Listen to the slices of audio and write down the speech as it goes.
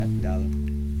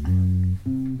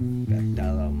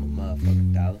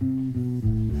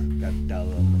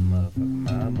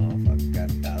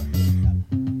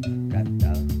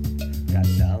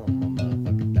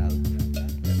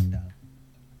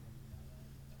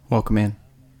Welcome in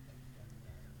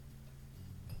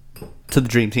to the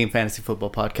Dream Team Fantasy Football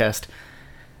Podcast.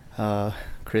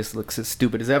 Chris looks as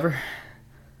stupid as ever.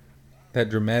 That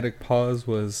dramatic pause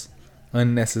was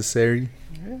unnecessary.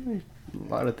 A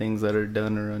lot of things that are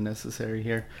done are unnecessary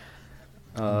here.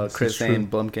 Chris saying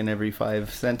bumpkin every 5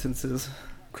 sentences.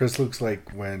 Chris looks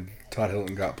like when Todd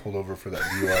Hilton got pulled over for that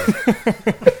DUI.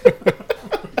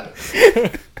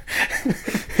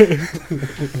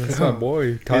 That's my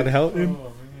boy, Todd Hilton.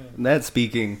 That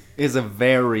speaking is a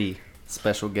very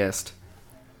special guest.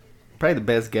 Probably the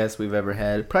best guest we've ever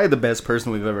had. Probably the best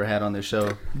person we've ever had on this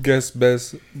show. Best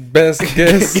guest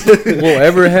we'll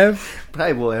ever have.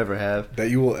 Probably will ever have. That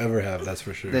you will ever have, that's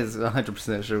for sure. That's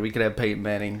 100% sure. We could have Peyton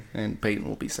Manning, and Peyton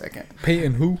will be second.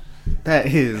 Peyton who? That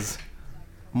is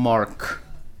Mark,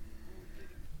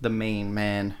 the main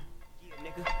man.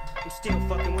 I'm still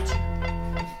fucking with you.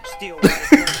 Still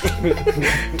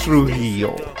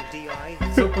Trujillo.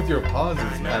 What's up with your pauses,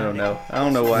 man? I don't know. I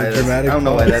don't know why. The dramatic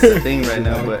pause. That's a thing right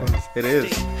now, but it is.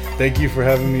 Thank you for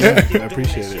having me on. I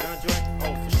appreciate it.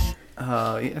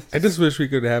 Yeah. I just wish we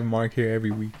could have Mark here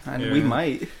every week. And we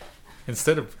might.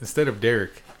 Instead of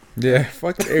Derek, Yeah,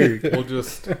 fuck Eric. we'll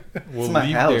my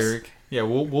leave house. Derek. Yeah,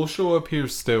 we'll show up here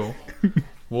still.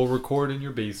 We'll record in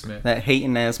your basement. That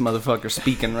hating ass motherfucker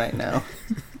speaking right now.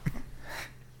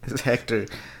 It's Hector.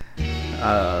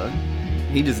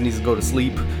 He just needs to go to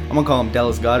sleep. I'm gonna call him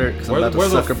Dallas Goddard because I'm about to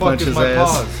sucker punch his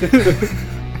ass.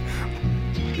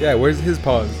 Yeah, where's his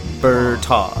pause?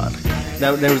 Bertod.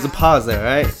 There was a pause there,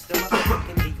 right?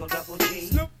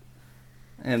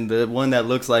 And the one that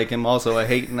looks like him, also a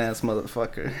hating ass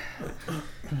motherfucker,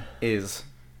 is.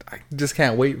 I just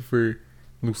can't wait for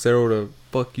Lucero to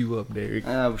fuck you up, Derek.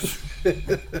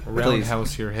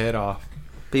 Roundhouse your head off.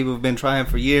 People have been trying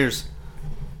for years.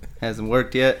 Hasn't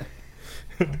worked yet.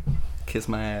 Kiss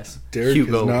my ass. Derek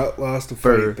Hugo has not lost a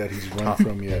Burr. fight that he's run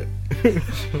from yet.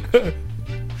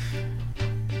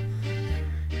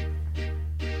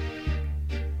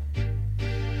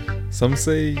 Some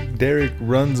say Derek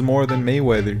runs more than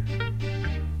Mayweather.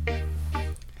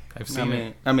 I've seen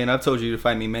it. I mean, I've told you to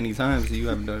fight me many times. You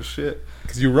haven't done shit.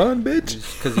 Cause you run, bitch.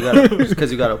 Because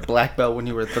you got a black belt when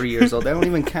you were 3 years old. That don't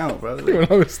even count, bro. When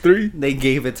I was 3. They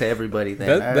gave it to everybody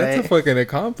then. That's a fucking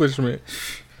accomplishment.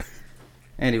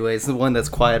 Anyways, the one that's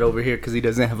quiet over here because he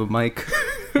doesn't have a mic,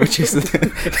 which is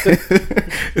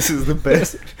this is the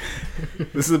best.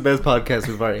 This is the best podcast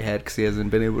we've already had because he hasn't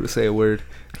been able to say a word.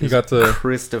 He got to.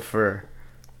 Christopher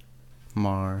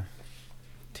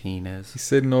Martinez. He's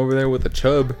sitting over there with a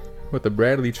chub, with a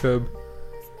Bradley chub.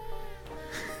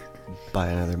 Buy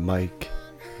another mic,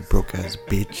 you broke ass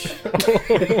bitch.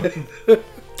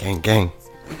 Gang, gang.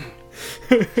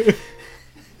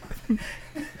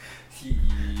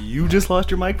 You just lost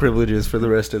your mic privileges for the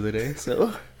rest of the day,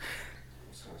 so.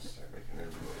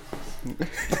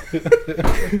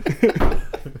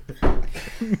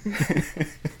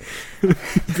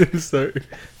 Just start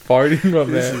farting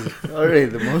on This that. is already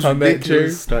the most On that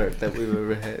ridiculous chair. start that we've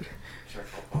ever had.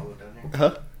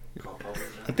 Huh?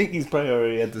 I think he's probably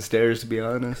already at the stairs, to be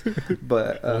honest.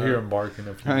 But We'll hear him barking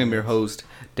a few I am your minutes. host,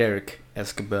 Derek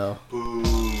Escabel. Boom.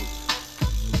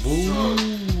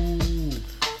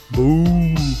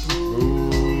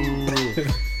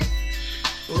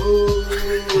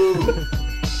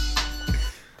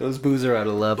 Those boos are out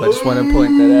of love. I just want to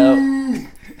point that out.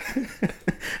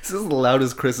 This is the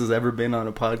loudest Chris has ever been on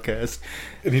a podcast.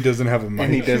 And he doesn't have a mic.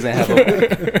 And he doesn't have a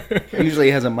mic. He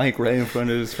usually has a mic right in front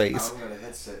of his face. I don't got a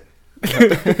headset.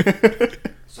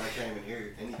 So I can't even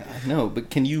hear anything. I know, but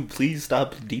can you please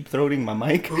stop deep-throating my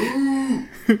mic? See,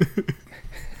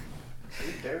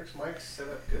 Derek's mic's set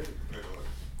up good.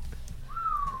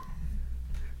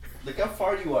 Look how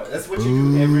far you are. That's what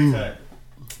you do every time.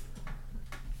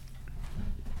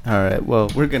 Alright, well,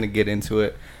 we're going to get into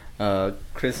it.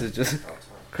 Chris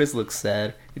looks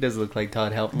sad. He does look like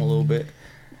Todd Helton a little bit.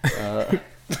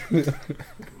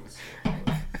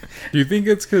 Do you think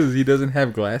it's because he doesn't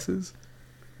have glasses?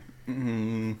 I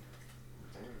don't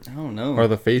know. Or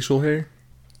the facial hair?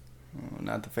 Oh,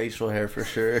 not the facial hair for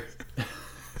sure.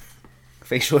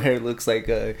 Facial hair looks like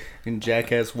in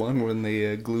Jackass 1 when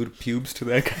they glued pubes to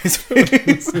that guy's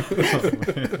face.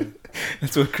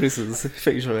 That's what Chris's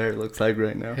facial hair looks like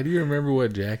right now. How do you remember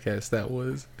what Jackass that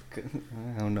was? I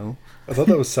don't know. I thought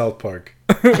that was South Park.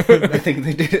 I think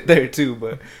they did it there too,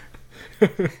 but I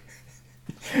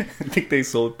think they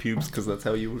sold pubes because that's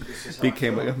how you This is how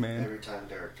became I like a feel man. every time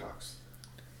Derek talks.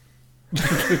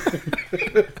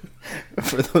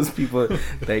 For those people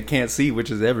that can't see, which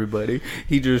is everybody,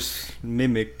 he just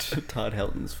mimicked Todd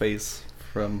Helton's face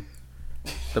from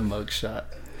the mugshot.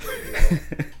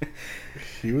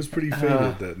 He was pretty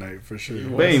faded that night for sure.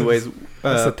 But anyways,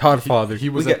 That's the Todd father. He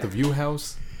was We at the View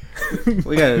House.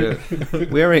 we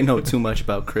already know too much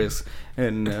about Chris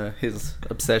and his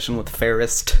obsession with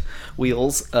Ferris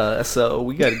wheels. So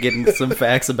we got to get into some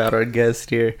facts about our guest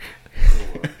here.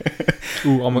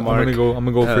 Ooh, I'm gonna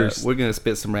go first. We're gonna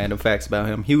spit some random facts about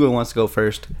him. Hugo wants to go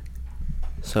first,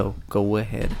 so go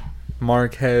ahead.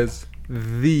 Mark has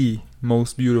the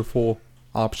most beautiful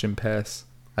option pass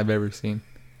I've ever seen.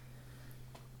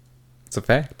 It's a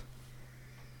fact.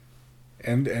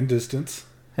 And distance.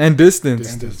 And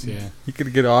distance. Distance, yeah. You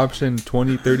could get an option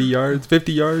 20, 30 yards,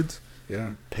 50 yards.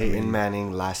 Yeah. Peyton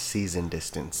Manning last season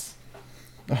distance.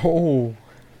 Oh.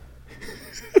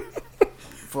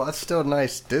 Well, that's still a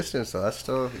nice distance, though. That's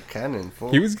still a cannon.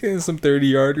 Full. He was getting some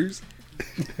 30 yarders.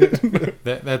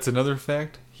 That's another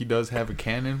fact. He does have a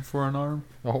cannon for an arm.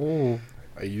 Oh.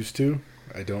 I used to.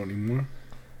 I don't anymore.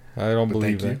 I don't But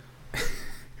believe thank that. you.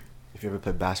 If you ever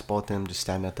play basketball with him, just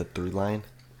stand at the 3 line.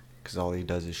 Because all he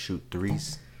does is shoot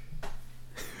threes.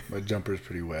 My jumper's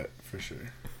pretty wet for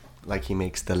sure. Like he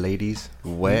makes the ladies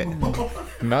wet.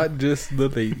 Not just the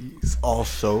ladies.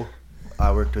 Also,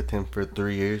 I worked with him for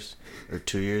 3 years or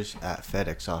 2 years at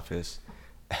FedEx office.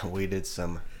 And we did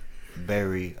some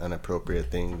very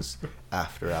inappropriate things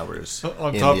after hours.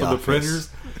 On in top the of the office.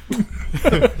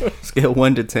 printers. Scale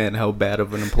 1 to 10. How bad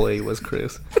of an employee was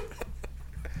Chris?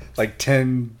 Like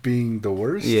 10 being the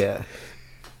worst? Yeah.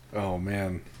 Oh,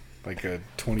 man. Like a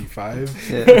 25?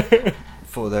 Yeah.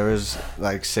 There was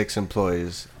like 6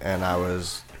 employees, and I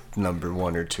was number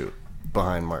 1 or 2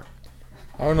 behind Mark.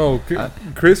 I don't know.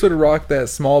 Chris would rock that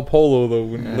small polo,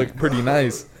 though, and look pretty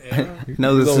nice.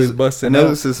 No, He's this always is busting I know out.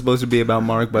 this is supposed to be about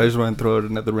Mark, but I just want to throw out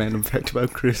another random fact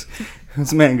about Chris.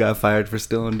 This man got fired for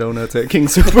stealing donuts at King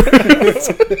Super.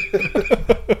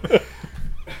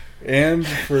 And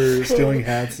for stealing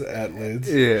hats at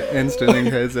Lids. Yeah, and stealing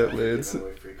heads at Lids.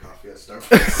 Free coffee at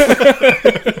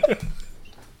Starbucks.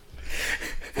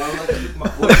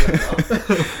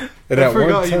 And I at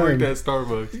forgot one you worked time, at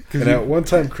Starbucks. and at one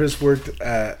time, Chris worked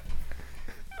at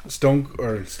Stone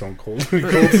Cold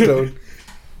Stone,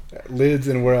 Lids,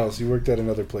 and where else? You worked at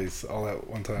another place all at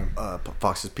one time.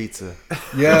 Fox's Pizza.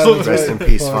 Yeah, that's Rest in right,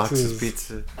 peace, Fox's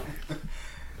Pizza.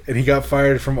 And he got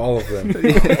fired from all of them.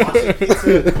 Fox's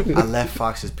Pizza. I left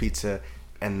Fox's Pizza,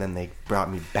 and then they brought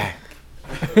me back.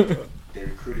 They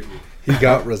recruited me. He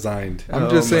got resigned. I'm Oh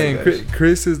just my saying, gosh.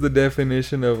 Chris is the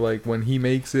definition of, like, when he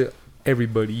makes it,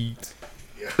 everybody eats.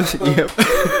 Yep.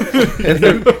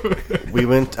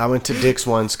 I went to Dick's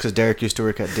once because Derek used to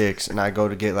work at Dick's, and I go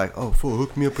to get like, oh, fool,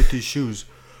 hook me up with these shoes.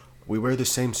 We wear the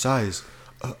same size.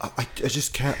 I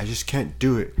just can't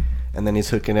do it. And then he's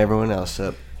hooking everyone else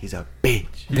up. He's a bitch.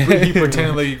 He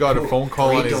pretended like he got a phone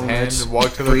call on Free his hand donuts, and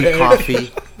walked to the free bank.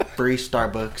 coffee, free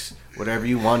Starbucks, whatever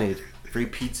you wanted. Free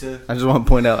pizza. I just want to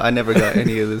point out I never got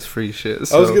any of this free shit.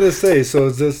 So. I was gonna say, so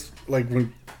is this like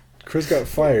when Chris got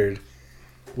fired?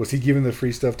 Was he giving the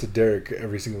free stuff to Derek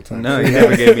every single time? No, he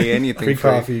never gave me anything Free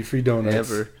coffee, free donuts.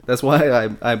 Ever. That's why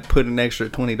I put an extra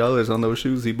 $20 on those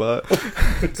shoes he bought.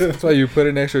 That's why you put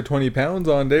an extra 20 pounds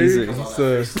on there. He's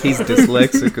He's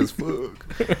dyslexic as fuck.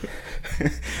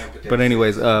 But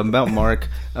anyways, about Mark,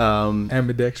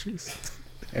 ambidextrous.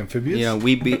 Amphibious. you know,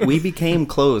 we became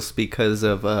close because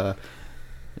of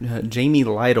Jamie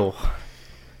Lytle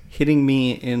hitting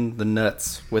me in the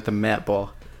nuts with a mat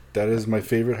ball. That is my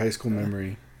favorite high school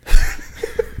memory.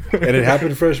 And it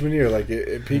happened freshman year. Like,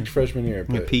 it peaked freshman year.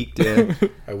 But It peaked, yeah.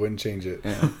 I wouldn't change it.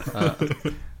 Yeah.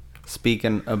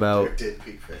 Speaking about, Did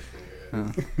peak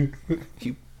freshman year.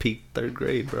 you peaked 3rd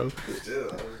grade, bro. Still,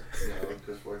 I was,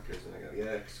 Chris Workers,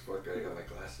 and Chris Worker, I got my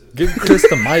glasses. Give Chris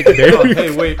the mic, Oh, there.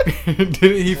 hey, wait.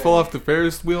 Didn't he fall off the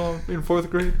Ferris wheel in 4th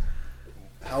grade?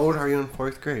 How old are you in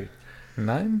 4th grade?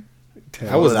 9? 10.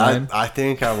 I was 9. I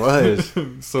think I was.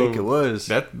 So I think it was.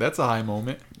 that's a high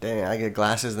moment. Dang, I get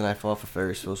glasses, then I fall off a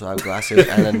Ferris wheel, so I have glasses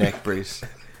and a neck brace.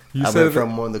 You I said went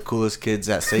from one of the coolest kids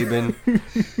at Sabin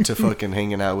to fucking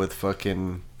hanging out with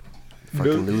fucking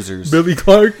losers. Billy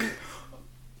Clark.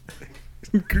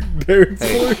 Derek's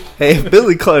boy. Hey, if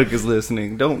Billy Clark is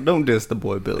listening, don't diss the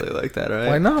boy Billy like that, all right?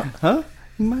 Why not? Huh?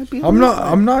 He might be. I'm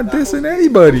not dissing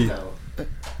anybody.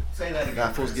 Say that again.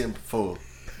 That fool's getting full.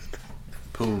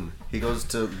 Boom. He goes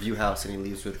to View House and he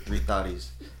leaves with 3 thotties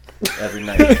every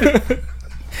night.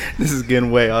 This is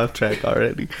getting way off track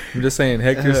already. I'm just saying,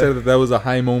 Hector said that was a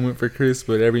high moment for Chris,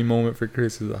 but every moment for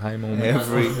Chris is a high moment.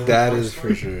 That is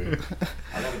for sure.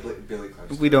 I got a Billy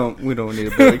Clark story. We don't need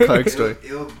a Billy Clark story.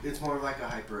 It's more like a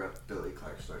hyper up Billy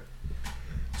Clark story.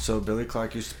 So Billy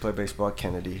Clark used to play baseball at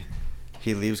Kennedy.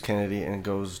 He leaves Kennedy and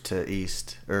goes to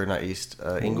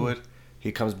Inglewood.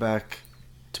 He comes back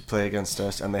to play against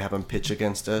us, and they have him pitch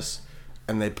against us,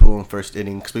 and they pull him first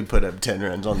inning because we put up 10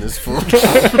 runs on this fool.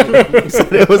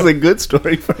 It was a good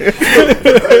story for him.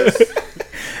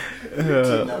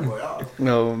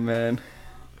 No, man.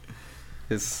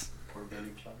 It's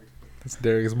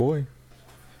Derek's boy.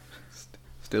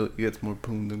 still he gets more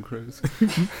poom than Chris.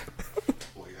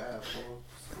 Well, yeah,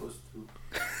 supposed to.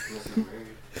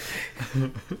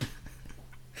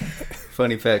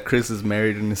 Funny fact: Chris is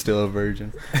married and is still a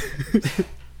virgin.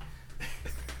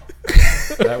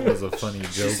 That was a funny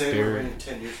She joke, said we're Derek. waiting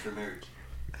 10 years for marriage.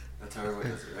 That's how everyone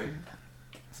does it, right?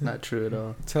 It's not true at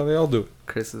all. That's how they all do it.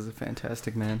 Chris is a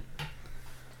fantastic man.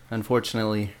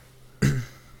 Unfortunately,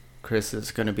 Chris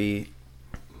is going to be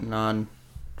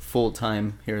full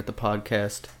time here at the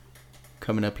podcast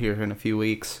coming up here in a few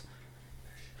weeks.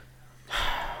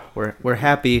 We're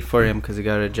happy for him because he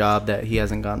got a job that he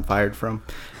hasn't gotten fired from.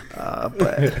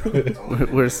 But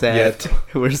we're sad.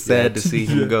 We're sad to see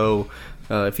him go.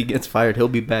 If he gets fired, he'll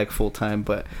be back full time.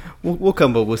 But we'll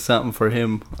come up with something for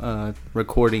him,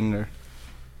 recording or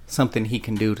something he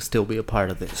can do to still be a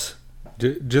part of this.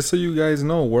 Just so you guys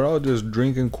know, we're all just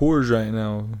drinking Coors right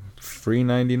now. Free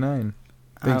 99.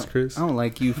 Thanks, Chris. I don't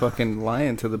like you fucking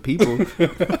lying to the people.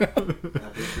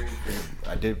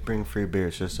 I did bring free beer.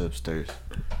 It's just upstairs.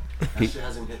 That shit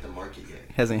hasn't hit the market yet.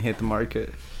 Hasn't hit the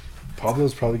market.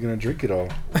 Pablo's probably gonna drink it all.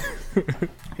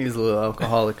 He's a little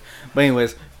alcoholic. But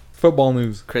anyways, Football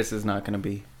news. Chris is not going to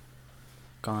be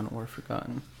gone or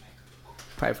forgotten.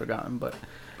 Probably forgotten, but...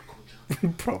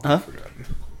 Probably Huh? forgotten.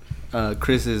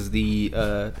 Chris is the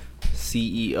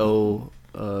CEO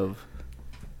of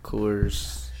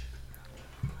Coors.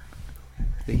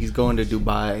 He's going to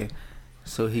Dubai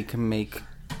so he can make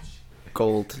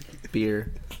gold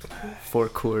beer for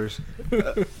Coors.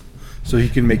 So he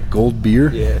can make gold beer.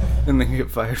 Yeah, and then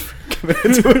get fired for giving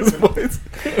it to his boys.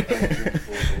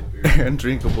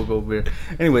 Undrinkable gold beer.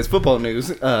 Anyways, football news.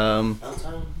 Dak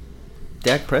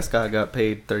Prescott got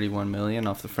paid $31 million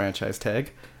off the franchise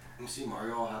tag. You see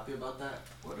Mario all happy about that?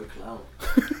 What a clown.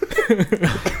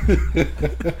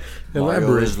 Mario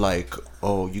Elaborate. is like,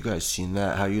 oh, you guys seen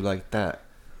that? How you like that?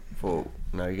 Fool.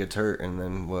 Now he gets hurt, and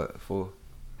then what? Fool.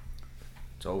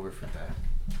 It's over for that.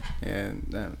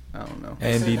 And I don't know.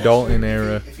 Andy Dalton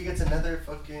era. If he gets another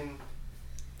fucking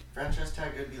franchise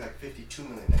tag, it'd be like $52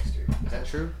 million next year. Is that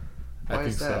true? I Why think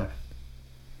is that? so.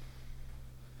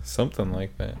 Something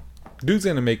like that. Dude's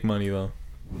gonna make money though.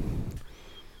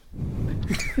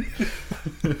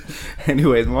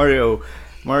 Anyways, Mario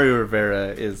Rivera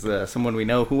is someone we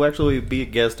know who actually will be a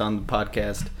guest on the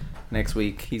podcast next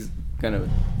week. He's gonna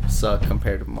suck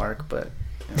compared to Mark, but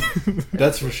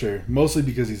That's for sure. Mostly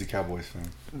because he's a Cowboys fan.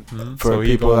 Mm-hmm. For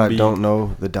people that don't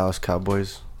know the Dallas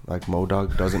Cowboys, like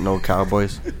Modog doesn't know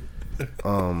Cowboys,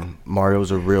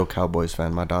 Mario's a real Cowboys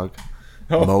fan, my dog.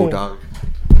 Oh. Modog.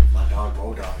 My dog,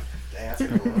 Modog. Damn, that's a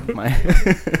good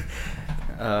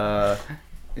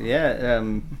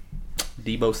one.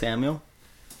 Debo Samuel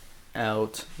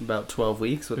out about 12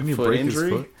 weeks with Didn't a he foot break his injury.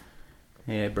 foot?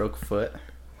 Yeah, he broke a foot.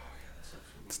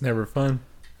 It's never fun.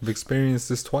 I've experienced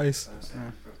this twice.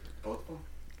 Both of them?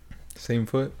 Same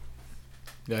foot.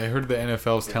 Yeah, I heard the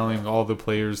NFL's telling all the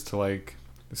players to like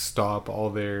stop all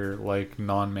their like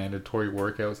non-mandatory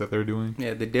workouts that they're doing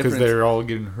Yeah, the because difference. they're all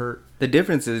getting hurt. The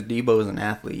difference is Debo is an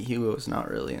athlete. He was not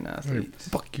really an athlete.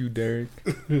 Fuck you, Derek.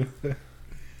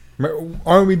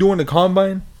 Aren't we doing the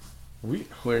combine?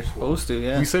 We're supposed to,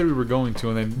 yeah. We said we were going to,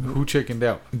 and then who chickened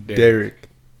out? Derek.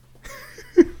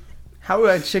 How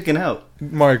would I chicken out?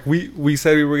 Mark, we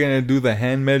said we were gonna do the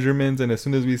hand measurements, and as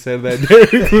soon as we said that,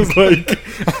 Derek was like,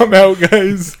 "I'm out,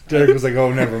 guys." Derek was like,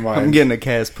 "Oh, never mind." I'm getting a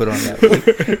cast put on that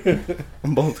one.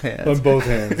 On both hands. on both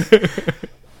hands.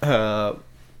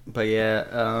 But yeah,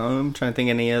 I'm trying to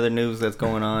think any other news that's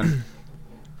going on.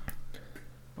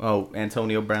 Oh,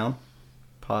 Antonio Brown,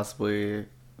 possibly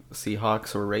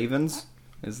Seahawks or Ravens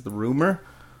is the rumor.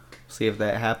 See if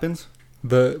that happens.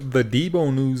 The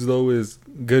Debo news though is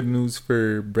good news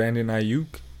for Brandon Ayuk,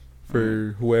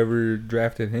 for whoever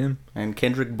drafted him. And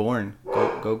Kendrick Bourne,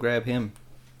 go grab him.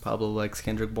 Pablo likes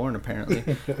Kendrick Bourne apparently.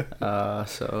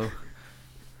 So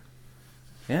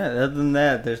yeah, other than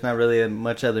that, there's not really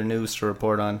much other news to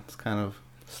report on. It's kind of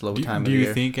slow time Do of you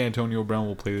year. think Antonio Brown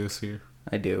will play this year?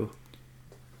 I do.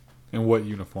 In what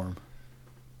uniform?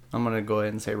 I'm gonna go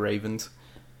ahead and say Ravens.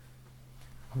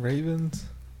 Ravens.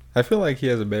 I feel like he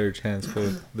has a better chance for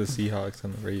the Seahawks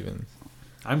than the Ravens.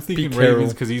 I'm thinking Pete Carroll.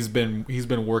 Ravens because he's been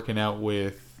working out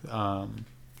with why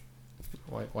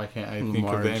can't I think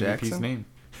Lamar of the MVP's Jackson? name?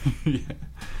 Yeah,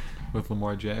 with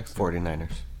Lamar Jackson.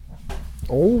 49ers.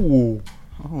 Oh,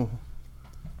 Oh.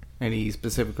 Any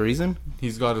specific reason?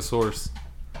 He's got a source.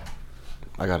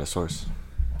 I got a source.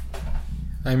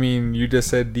 I mean, you just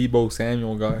said Debo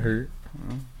Samuel got hurt.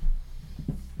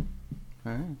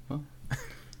 All right, well.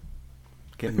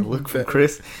 Getting a look from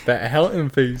Chris. That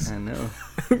Helton face. I know.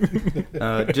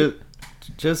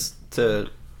 Just to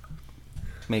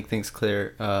make things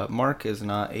clear, Mark is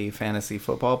not a fantasy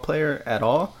football player at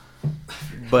all,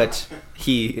 but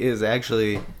he is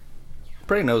actually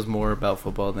probably knows more about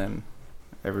football than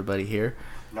everybody here.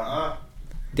 Nuh-uh.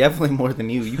 Definitely more than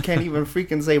you. You can't even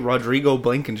freaking say Rodrigo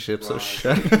Blankenship, so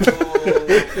shut up. Who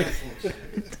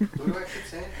do I keep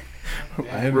saying?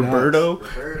 I am Roberto.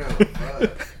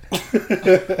 Roberto.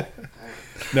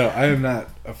 No, I am not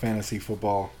a fantasy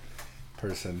football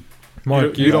person.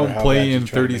 Mark, you no don't matter how play bad you in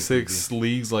try to make it 36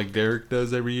 leagues like Derek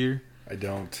does every year. I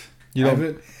don't. You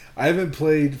don't- I haven't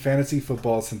played fantasy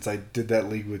football since I did that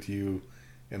league with you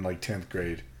in like 10th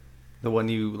grade. The one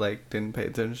you like didn't pay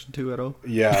attention to at all.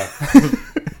 Yeah.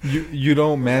 You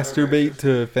don't masturbate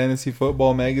to fantasy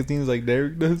football magazines like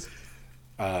Derek does?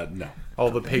 No. All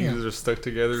the pages are stuck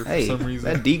together for Hey, some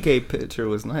reason. that DK picture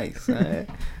was nice.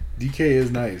 DK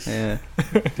is nice. Yeah.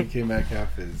 DK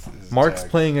Metcalf is Mark's jacked.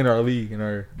 playing in our league, in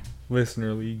our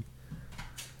listener league.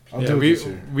 I'll Yeah, do it we this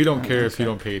year. we don't care if you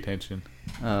don't pay attention.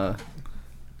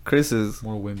 Chris is.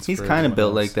 More wins. He's for kind of everyone built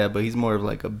else. like that, but he's more of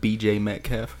like a BJ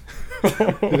Metcalf.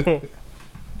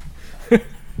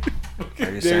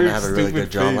 Are you saying I have a really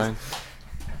good jawline?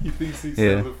 He thinks he's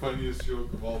Yeah. the funniest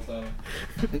joke of all time.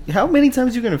 How many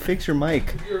times you gonna fix your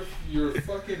mic? Your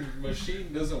fucking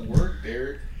machine doesn't work,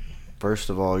 Derek. First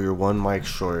of all, you're one mic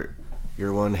short.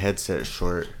 You're one headset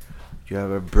short. You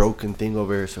have a broken thing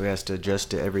over here, so he has to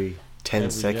adjust it every 10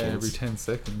 seconds. Yeah, every 10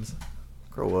 seconds.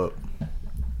 Grow up.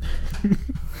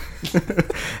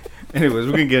 Anyways,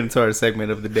 we're gonna get into our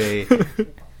segment of the day, and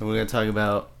we're gonna talk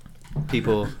about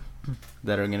people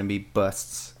that are gonna be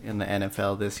busts in the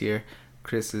NFL this year.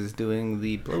 Chris is doing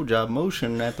the blowjob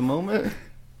motion at the moment.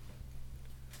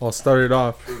 I'll start it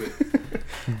off.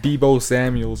 Debo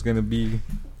Samuel's going to be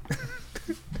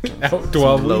out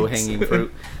 12 Low weeks. hanging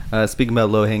fruit. Speaking about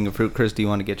low hanging fruit, Chris, do you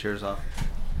want to get yours off?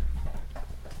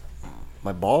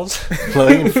 My balls?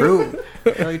 Low-hanging fruit?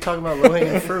 What are you talking about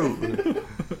low-hanging fruit?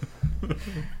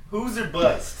 Who's your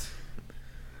bust?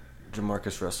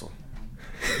 Jamarcus Russell.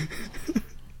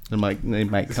 It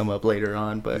might come up later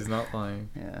on, but He's not lying.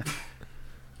 yeah.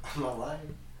 I'm not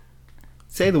lying.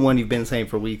 Say the one you've been saying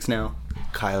for weeks now.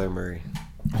 Kyler Murray.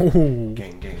 Oh,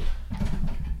 Gang.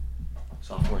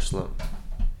 Sophomore slump.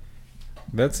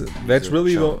 that's a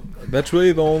really chump.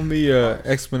 the only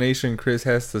explanation Chris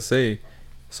has to say.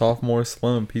 Sophomore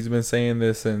slump. He's been saying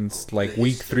this since like The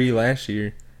week history 3 last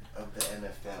year. Of the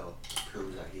NFL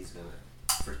proves that he's gonna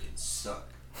freaking suck.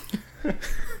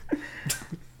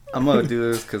 I'm gonna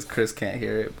do this because Chris can't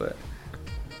hear it, but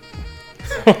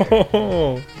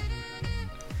Oh,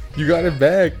 you got it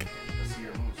back. Let's see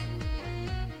your moves.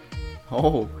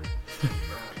 oh,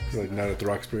 Like not at the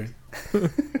Roxbury.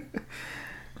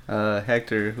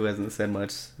 Hector, who hasn't said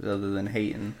much other than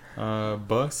hating.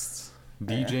 Busts.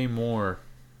 DJ Moore.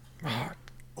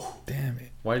 Damn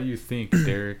it. Why do you think,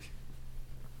 Derek?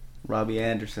 Robbie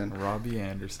Anderson. Robbie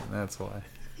Anderson. That's why.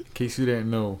 In case you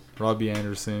didn't know, Robbie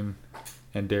Anderson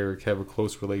and Derek have a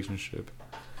close relationship.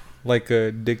 Like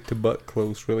a dick to butt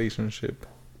close relationship.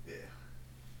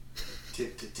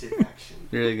 Tip action.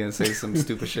 You're really gonna say some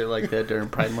stupid shit like that during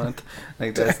Pride Month?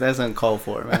 Like that's uncalled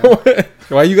for, man.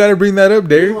 Why you gotta bring that up,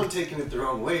 Derek? Everyone taking it the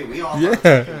wrong way. We all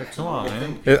Yeah. Come on,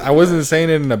 man. I wasn't saying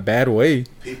it in a bad way.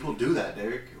 People do that,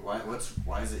 Derek.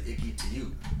 Why is it icky to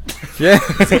you? Yeah.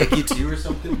 Is it icky to you or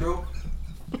something, bro?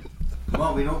 Come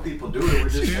on, we know people do it. We're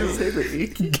just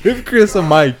saying. Give Chris a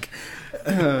mic.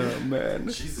 Oh man.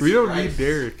 Jesus We don't Christ. need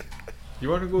Derek. You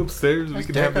want to go upstairs? We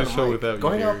can Derek have the on show mic. without you,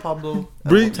 Going Derek. out, Pablo. And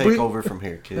Bring- we'll take bring- over from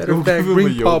here, kid. Matter of fact, give him a bring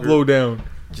yogurt. Pablo down.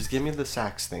 Just give me the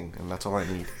sax thing, and that's all I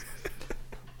need.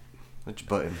 Which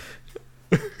button?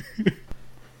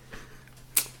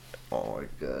 Oh my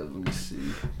god. Let me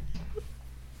see.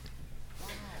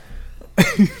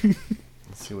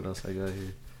 Let's see what else I got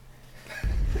here.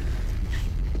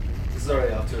 This is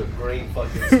already off to a great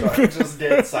fucking start. Just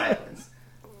dead silence.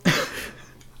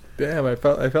 Damn, I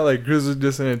felt like Chris was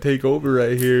just gonna take over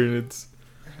right here, and it's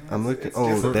I'm looking. It's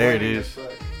Oh, there it disappointing is.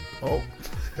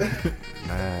 as fuck.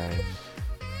 Nice.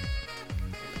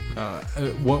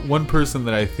 One person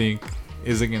that I think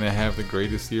isn't going to have the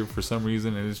greatest year for some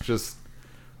reason, and it's just,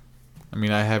 I mean,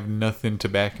 I have nothing to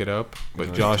back it up,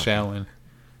 but Josh Allen.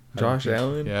 Josh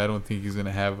Allen. Yeah, I don't think he's going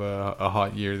to have a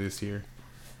hot year this year.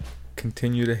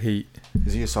 Continue to hate.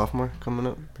 Is he a sophomore coming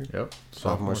up? Yep.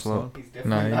 Sophomore slump. He's definitely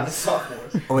not a Nice.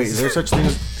 sophomore. Oh wait, is there such thing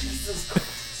as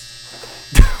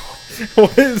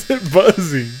Why is it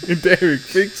buzzing? Derek,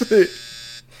 fix it.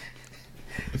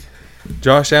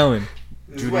 Josh Allen,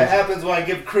 This is what happens when I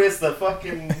give Chris the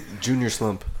fucking. Junior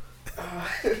slump.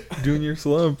 junior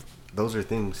slump. Those are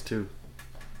things too.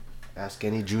 Ask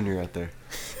any junior out there.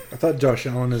 I thought Josh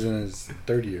Allen is in his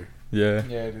third year. Yeah.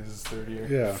 Yeah, it is his third year.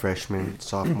 Yeah. Freshman,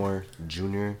 sophomore,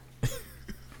 junior.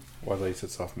 Well, I thought you said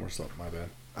sophomore slump. My bad.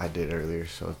 I did earlier,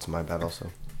 so it's my bad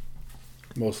also.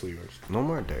 Mostly yours. No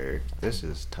more Derek. This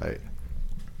is tight.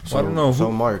 Well, I don't know So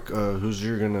who- Mark, who's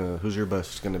your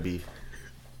bust gonna be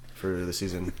for the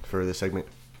season for the segment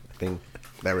thing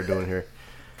that we're doing here?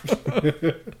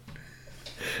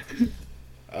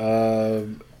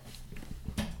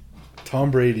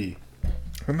 Tom Brady.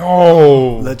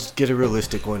 No. Let's get a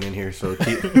realistic one in here. So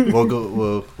we'll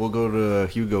go to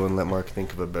Hugo and let Mark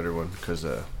think of a better one. Cause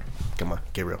come on,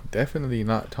 get real. Definitely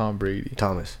not Tom Brady.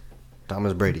 Thomas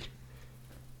Brady,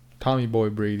 Tommy Boy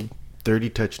Brady. 30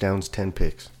 touchdowns, 10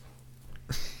 picks.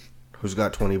 Who's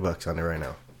got $20 on it right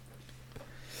now?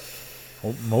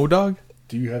 Oh, Modog?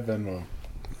 Do you have Venmo?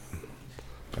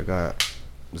 I got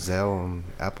Zelle and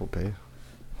Apple Pay.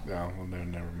 No, well, no,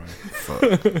 never mind. Fuck.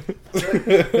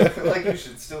 I feel like you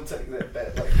should still take that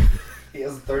bet. Like, he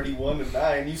has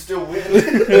 31-9. You still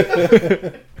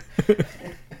win.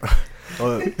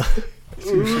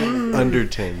 Under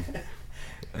 10.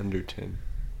 Under 10.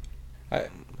 I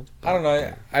don't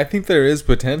know. I think there is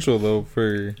potential though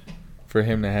for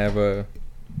him to have a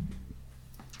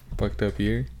fucked up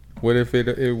year. What if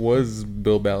it was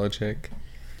Bill Belichick?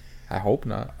 I hope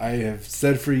not. I have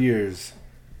said for years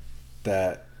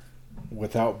that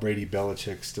without Brady,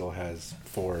 Belichick still has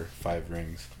 4 or 5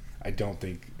 rings. I don't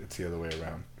think it's the other way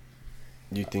around.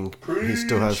 You think he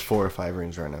still has 4 or 5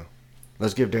 rings right now?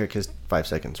 Let's give Derek his 5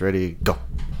 seconds. Ready, go.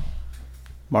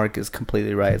 Mark is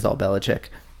completely right. It's all Belichick.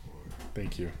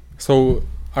 Thank you. So,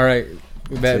 all right.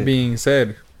 With that it. being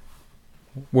said,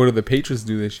 what do the Patriots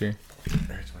do this year?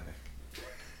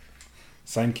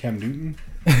 Sign Cam Newton?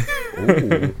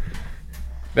 Ooh.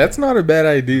 That's not a bad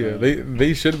idea.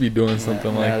 They should be doing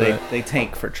something like that. They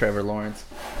tank for Trevor Lawrence.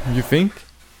 You think?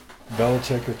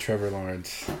 Belichick with Trevor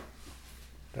Lawrence.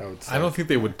 That would suck. I don't think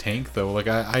they would tank though. Like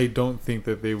I don't think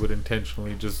that they would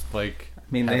intentionally just like. I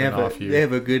mean, Have an off year. they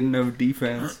have a good enough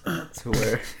defense to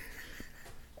where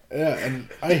Yeah, and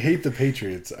I hate the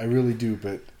Patriots. I really do,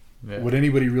 but Yeah. would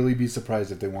anybody really be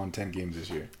surprised if they won 10 games this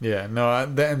year? Yeah, no,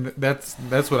 that's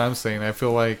what I'm saying. I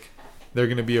feel like they're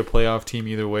gonna be a playoff team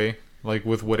either way. Like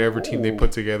with whatever team they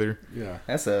put together. Yeah.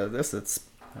 that's a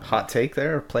hot take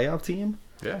there. A playoff team.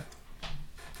 Yeah,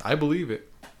 I believe it.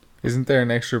 Isn't there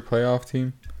an extra playoff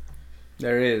team?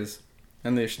 There is,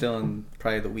 and they're still in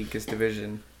probably the weakest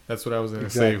division. That's what I was gonna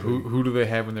say. Exactly. Who do they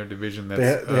have in their division?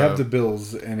 That's They have the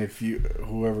Bills, and if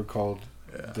whoever called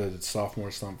Yeah. the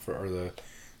sophomore slump or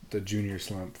the junior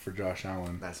slump for Josh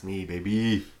Allen, That's me,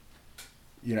 baby.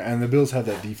 and the Bills have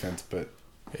that defense, but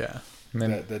yeah. And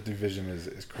then that division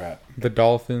is crap. the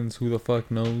Dolphins, who the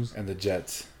fuck knows? And the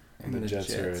Jets, and the The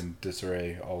Jets are Jets. in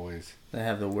disarray always. They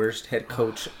have the worst head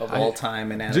coach of all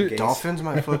time in Adam Dude, Gase. Dolphins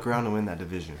might fuck around and win that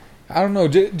division. I don't know.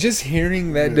 Just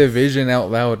hearing that division out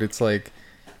loud, it's like,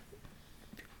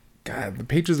 God, the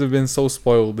Patriots have been so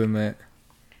spoiled in that.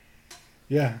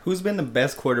 Yeah, Who's been the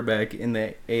best quarterback in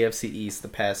the AFC East the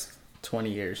past 20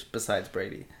 years besides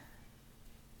Brady?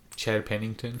 Chad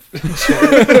Pennington.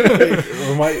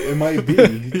 it might be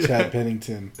Chad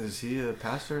Pennington. Is he a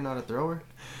passer, not a thrower?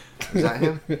 Is that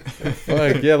him?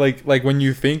 Like yeah, like when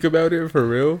you think about it for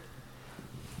real,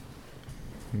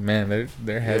 man,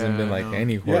 there hasn't Yeah, been I like know.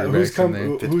 any Yeah, quarterbacks who's come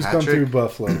in there. who's come Fitzpatrick? through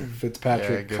Buffalo? Yeah, I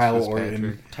Fitzpatrick, guess Kyle Fitzpatrick.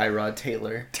 Orton, Tyrod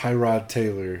Taylor. Tyrod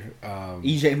Taylor,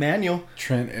 EJ Manuel.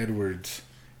 Trent Edwards,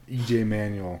 EJ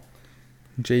Manuel,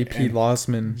 J.P. and-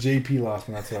 Lossman. JP Lofton.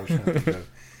 That's what I was trying to think of.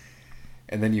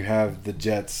 And then you have the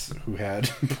Jets, who had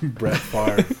Brett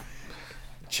Favre,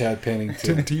 Chad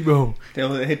Pennington. Tebow.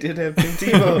 They did have Tim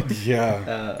Tebow.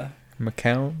 Yeah,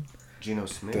 McCown. Geno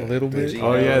Smith. A little bit.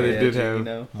 Oh yeah, they Yeah, did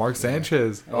Gino. have Mark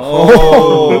Sanchez.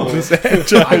 Oh, I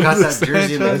got that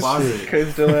jersey in the closet.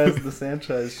 Chris still has the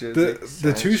Sanchez jersey.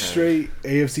 the two Sanchez. straight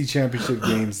AFC Championship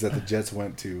games that the Jets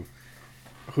went to.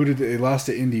 Who did they lost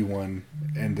to Indy one,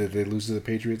 and did they lose to the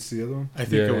Patriots the other one? I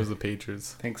think Yeah. it was the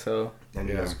Patriots. I think so. And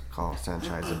you Yeah. guys call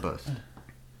Sanchez a bust.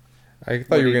 I What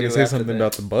thought you do were you gonna do say after something that?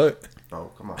 about the butt.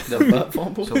 Oh, come on. The butt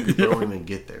fumble. So people don't even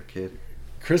get there, kid.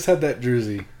 Chris had that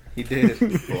jersey He did.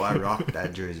 Oh, I rocked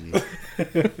that jersey to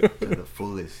the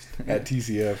fullest. at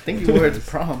TCF. I think he wore it to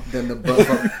prom. Then the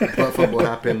butt fumble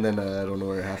happened, then I don't know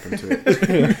where it happened to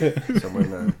it. Somewhere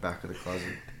in the back of the closet.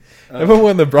 Even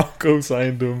when the Broncos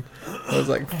signed him, I was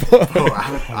like, fuck. Bro,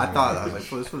 I thought I was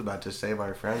like, well, this was about to save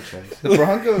our franchise. The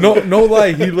Broncos. No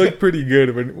lie, he looked pretty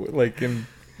good when, like, in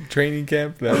training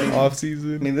camp that off I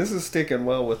season. mean, this is sticking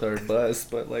well with our bust,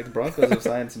 but like the Broncos have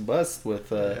signed some busts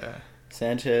with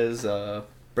Sanchez,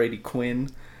 Brady Quinn.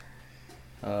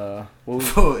 What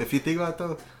was Bro, if you think about it,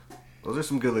 though, those are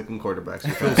some good-looking quarterbacks.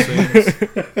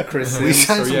 Chris We Sims?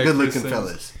 signed some Chris good-looking Sims.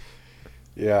 fellas.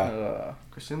 Yeah.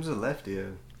 Chris Sims is a lefty,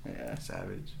 Yeah.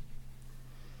 savage.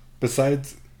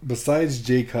 Besides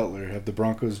Jay Cutler, have the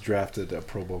Broncos drafted a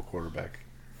Pro Bowl quarterback?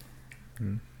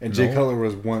 Hmm. And Jay No. Cutler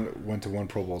went to one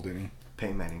Pro Bowl, didn't he?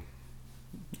 Peyton Manning.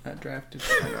 Not drafted.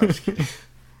 I know, I'm just kidding.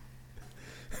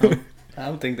 I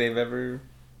don't think they've ever.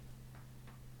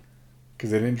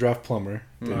 Because they didn't draft Plummer.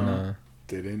 Nah.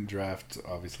 They didn't draft,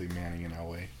 obviously, Manning and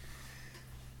Elway.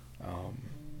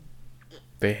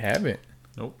 They haven't.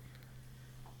 Nope.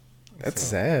 That's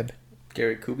sad.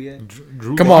 Garrett Kubiak.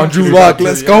 Drew Come Lock on, Drew is Lock, out there.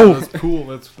 let's Yeah, go. That's cool.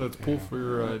 Let's pull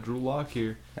for Drew Lock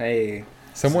here. Hey,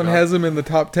 Someone has him in the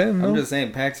top 10, no? I'm just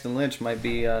saying Paxton Lynch might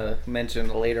be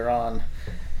mentioned later on.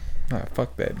 Ah,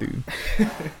 fuck that dude.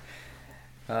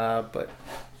 But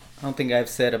I don't think I've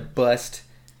said a bust.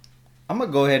 I'm going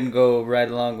to go ahead and go right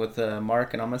along with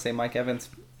Mark, and I'm going to say Mike Evans.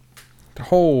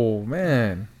 Oh,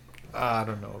 man. I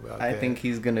don't know about I that. think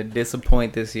he's going to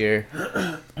disappoint this year.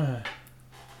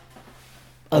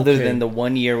 Other Okay. than the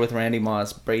 1 year with Randy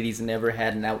Moss, Brady's never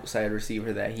had an outside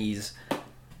receiver that he's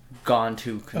gone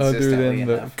to Other consistently than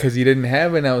enough. because he didn't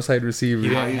have an outside receiver. he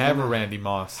How didn't you have a gonna- Randy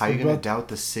Moss. How you going to doubt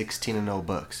the 16-0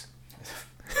 Bucks?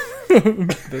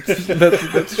 That's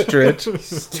a stretch.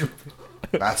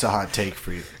 That's a hot take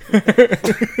for you.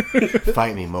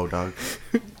 Fight me, Mo-Dog.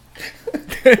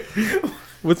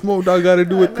 What's Mo Dog got to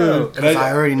do with know. the? Because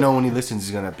I already know when he listens,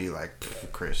 he's going to be like,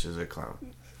 Chris is a clown.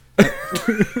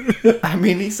 I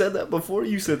mean, he said that before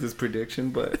you said this prediction,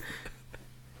 but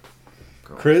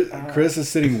Chris is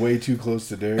sitting way too close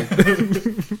to Derek.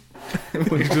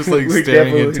 He's just like We're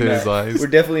staring definitely into his not- eyes. We're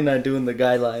definitely not doing the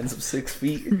guidelines of 6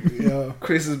 feet. Yeah.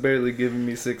 Chris is barely giving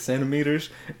me 6 centimeters.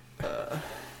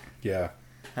 Yeah.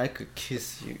 I could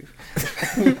kiss you.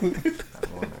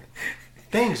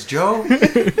 Thanks, Joe.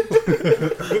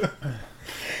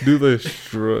 Do the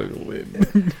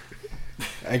struggling.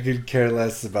 I could care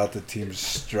less about the team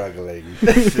struggling.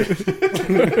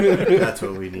 That's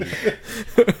what we need.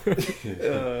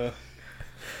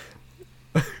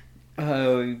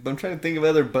 I'm trying to think of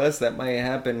other busts that might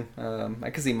happen. I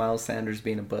could see Miles Sanders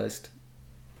being a bust.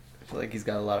 I feel like he's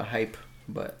got a lot of hype,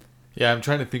 but Yeah, I'm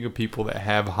trying to think of people that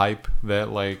have hype that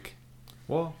like,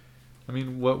 well, I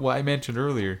mean, what I mentioned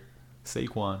earlier,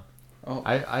 Saquon. oh,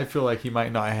 I feel like he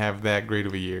might not have that great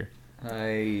of a year.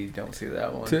 I don't see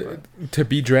that one. To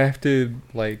be drafted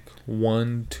like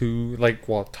 1, 2, like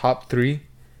top 3.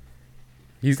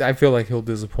 I feel like he'll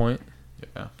disappoint.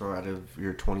 Yeah. Bro, out of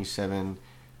your 27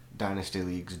 dynasty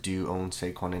leagues, do you own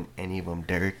Saquon in any of them,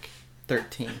 Derek?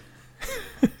 13.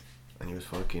 And he was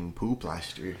fucking poop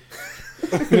last year.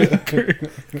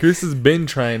 Chris has been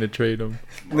trying to trade him.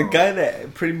 The guy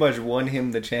that pretty much won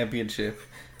him the championship.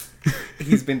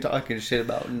 He's been talking shit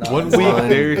about 1 nonsense. week One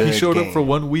there, he good showed up game. for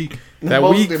 1 week. That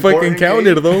most week fucking important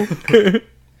counted game.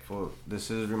 though. Well,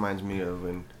 reminds me of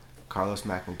when Carlos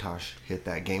McIntosh hit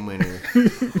that game winner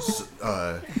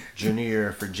junior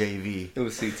year for JV. It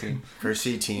was C team. For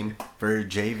C team. For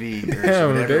JV. Or Damn,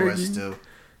 whatever it Derek, was you- still.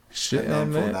 Shit And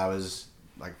on then that. that was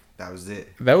it.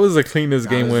 That was the cleanest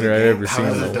That game was the winner I've game. ever That seen.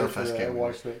 was though. the toughest I game.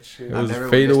 watched that shit. It I've was never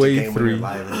fade witnessed away a game winner 3.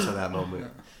 live until that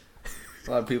moment.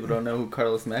 A lot of people don't know who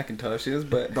Carlos McIntosh is,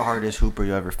 but The hardest hooper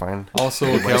you ever find.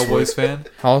 Also a Cowboys fan.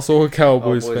 Also a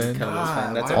Cowboys Cowboys fan.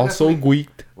 fan. That's why- all. Also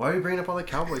Gweeked. Why are you bringing up all the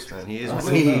Cowboys fan? He is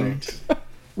Also weak.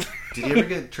 Did he ever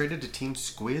get traded to Team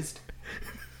Squizzed?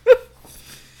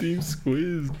 Team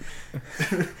squeezed.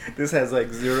 This has like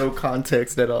zero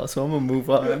context at all, so I'm gonna move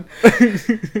on.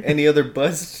 Any other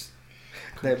busts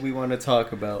that we want to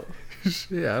talk about?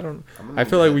 Yeah, I don't. I'm gonna I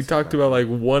feel like we need that talked about like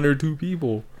 1 or 2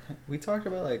 people. We talked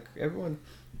about like everyone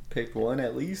picked one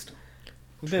at least.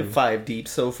 We've been 5 deep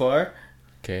so far.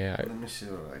 Okay, Let me see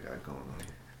what I got going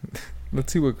on.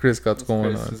 let's see what Chris got What's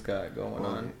going Chris on. has got going Well,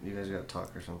 on. you guys gotta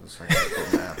talk or something so I can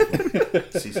pull map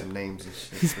and see some names and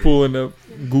shit. He's pulling up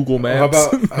Google Maps.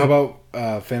 How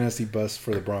about fantasy bust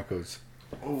for the Broncos?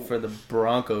 For the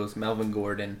Broncos, Melvin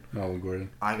Gordon. Melvin Gordon.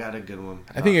 I got a good one.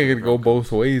 I think I could go Broncos.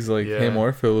 both ways, like Yeah. him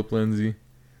or Philip Lindsay.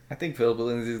 I think Philip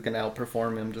Lindsay is gonna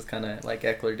outperform him, just kind of like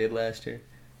Eckler did last year.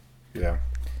 Yeah.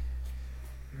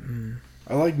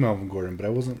 I like Melvin Gordon, but I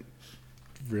wasn't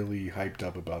really hyped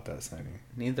up about that signing.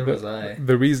 Neither was I.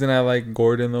 The reason I like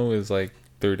Gordon though is like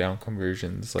third down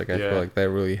conversions. Like I Yeah. feel like that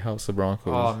really helps the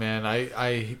Broncos. Oh man,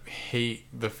 I hate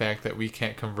the fact that we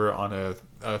can't convert on a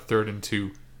 3rd and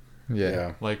 2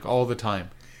 yeah. like all the time.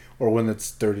 Or when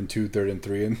it's 3rd and 2, 3rd and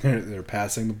 3, and they're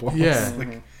passing the ball. Yeah. It's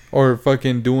like, Or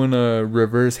fucking doing a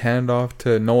reverse handoff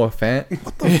to Noah Fant.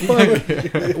 What the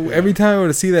fuck? Every time I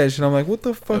would see that shit, I'm like, what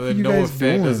the fuck And are then you Noah guys Fant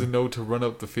doing? doesn't know to run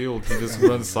up the field. He just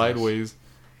runs sideways.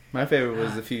 My favorite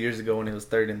was a few years ago when it was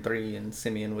 3rd and 3 and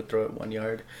Simeon would throw it 1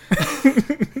 yard.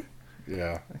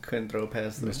 yeah. I couldn't throw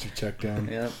past them. Mr. Checkdown.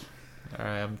 Yep. All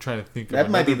right, I'm trying to think of That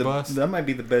might be another the bust. that might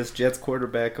be the best Jets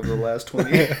quarterback of the last 20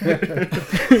 years.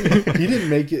 He didn't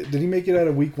make it. Did he make it out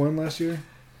of week 1 last year?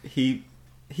 He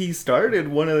started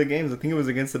one of the games. I think it was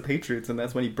against the Patriots, and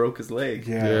that's when he broke his leg.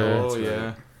 Yeah. Oh that's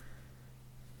yeah.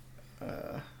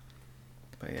 right.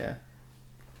 But yeah,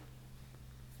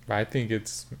 But I think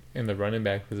it's in the running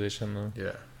back position though.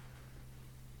 Yeah.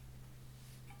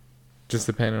 Just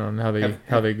depending on how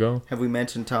they go. have we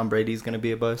mentioned Tom Brady's going to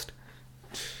be a bust?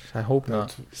 I hope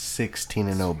not.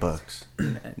 16-0 Bucks.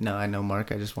 No, I know,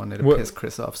 Mark. I just wanted to What- piss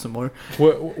Chris off some more.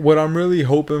 What I'm really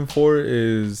hoping for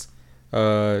is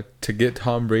to get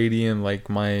Tom Brady in like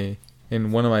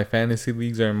in one of my fantasy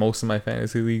leagues or in most of my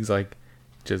fantasy leagues, like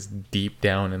just deep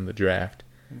down in the draft.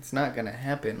 It's not going to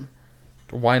happen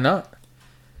Why not?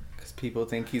 because people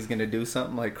think he's going to do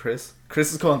something like Chris.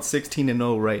 Chris is going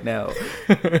 16-0 right now.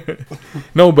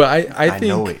 No, but I I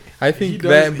know think it. I He think does-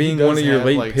 that he being does one of your have,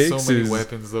 late like, picks so many is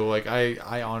weapons though. Like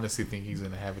I honestly think he's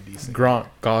gonna have a decent Gronk,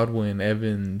 Godwin,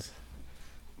 Evans.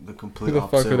 The complete Who the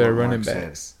fuck opposite are of their what Mark running said.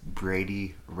 backs?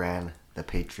 Brady ran the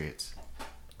Patriots.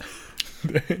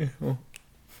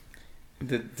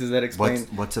 Does that explain?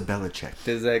 What's a Belichick?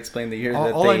 Does that explain the year All,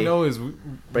 that all I know is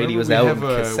Brady remember was we out have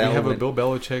and a, Cassell we have a went Bill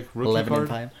Belichick rookie 11 card. and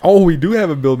 5? Oh, we do have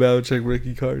a Bill Belichick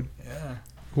rookie card. Yeah,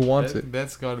 Who wants it?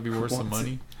 That's got to be worth some wants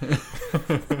money.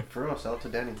 For real, sell it to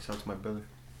Danny. Sell it to my brother.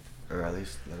 Or at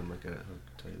least let him look at it. He'll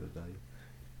tell you the value.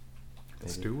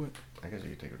 Let's Maybe. do it. I guess you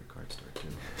could take it to the card store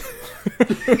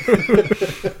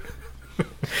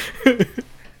too.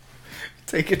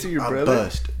 Take it to your A brother.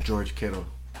 bust, George Kittle.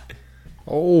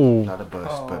 Oh, Not a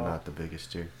bust, but Oh. not the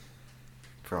biggest year.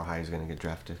 For how high he's gonna get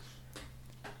drafted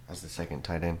as the second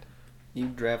tight end You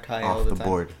draft high all off the the time.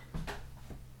 board.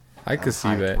 I could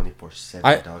see that. 24/7,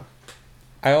 I- dog.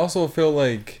 I also feel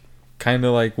like kind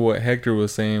of like what Hector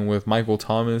was saying with Michael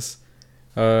Thomas,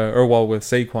 with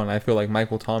Saquon. I feel like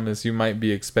Michael Thomas, you might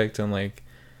be expecting like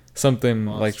something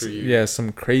Monster like year.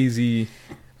 some crazy,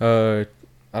 I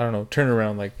don't know,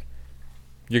 turnaround. Like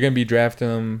you're gonna be drafting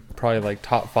him probably like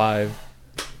top 5,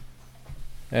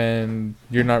 and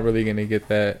you're not really gonna get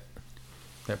that.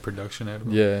 That production out of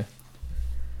him. Yeah,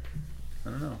 I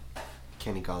don't know.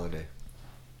 Kenny Galladay,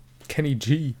 Kenny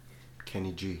G.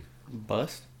 Kenny G,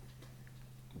 Bust?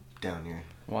 down here.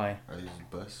 Why? Are these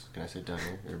bus? Can I say down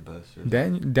here or bus? Or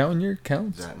Down your is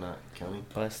counts. that not counting?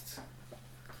 Busts.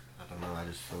 I don't know. I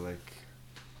just feel like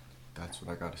that's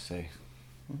what I gotta say.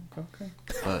 Okay.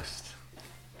 Bust.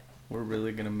 We're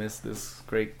really gonna miss this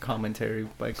great commentary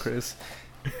by Chris.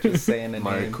 Just saying a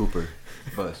Amari name. Cooper,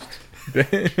 bust.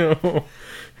 Damn.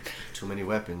 Too many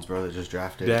weapons, bro. They just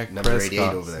drafted Dak number 88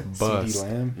 Prescott's over there. bust. CD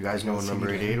Lamb. You guys know what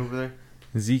number 88 over there?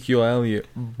 Ezekiel Elliott,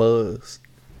 buzz.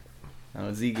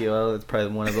 Ezekiel, that's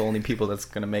probably one of the only people that's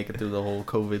gonna make it through the whole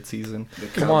COVID season. The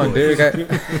Come on, Cowboys.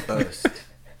 Derek. Bust.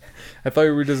 I thought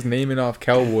you were just naming off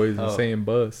Cowboys and Oh. saying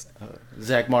bust.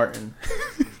 Zach Martin.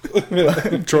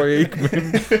 Troy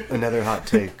Aikman. Another hot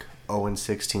take.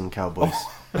 0-16 Cowboys.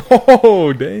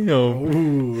 Oh, damn.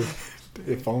 Ooh.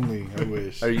 If only. I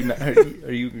wish. Are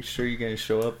you sure you're gonna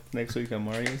show up next week when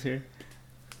Mario's here?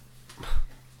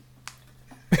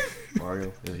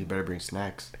 Mario, he better bring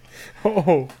snacks.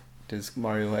 Oh. Does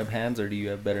Mario have hands, or do you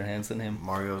have better hands than him?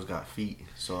 Mario's got feet,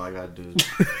 so I gotta do.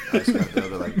 I just gotta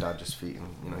build it like Dodger's feet,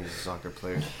 and he's a soccer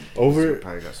player. So Over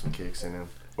probably got some kicks in him.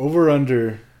 over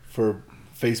under for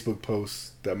Facebook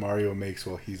posts that Mario makes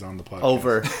while he's on the podcast.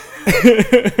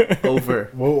 Over.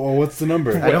 Well, what's the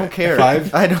number? I don't care.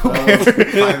 5? I don't care.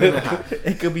 5.5.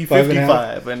 It could be 5.5,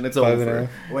 55, and it's 5.5. over.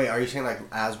 Wait, are you saying like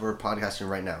as we're podcasting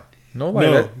right now? Nobody.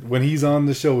 No, when he's on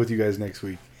the show with you guys next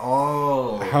week.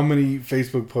 Oh, How many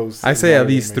Facebook posts? I is say at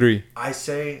Mario least gonna 3. I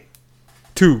say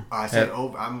 2. I said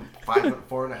over. I'm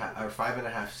 4.5 or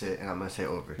 5.5 sit, and I'm gonna say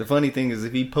over. The funny thing is,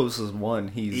 if he posts one,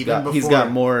 he's Even got before-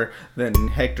 more than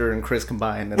Hector and Chris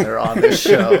combined, and they're on this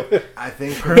show. I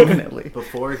think Permanently.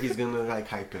 before he's gonna like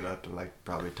hype it up and like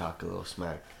probably talk a little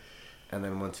smack, and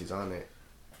then once he's on it,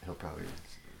 he'll probably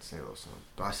say a little something.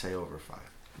 But I say over 5.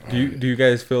 Do you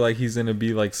guys feel like he's going to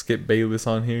be like Skip Bayless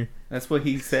on here? That's what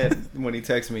he said when he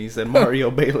texted me. He said Mario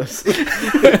Bayless.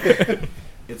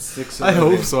 It's 6. I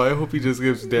hope so. I hope he just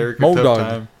gives Derek a Mo tough Dog.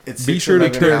 time. It's Be sure to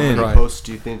 6:11. tune How in. many posts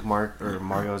do you think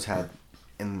Mario's had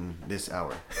in this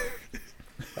hour?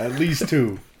 At least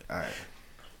 2. All right.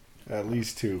 At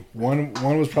least 2. One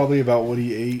was probably about what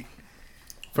he ate.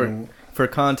 For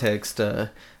context,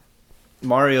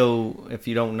 Mario, if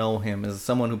you don't know him, is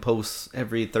someone who posts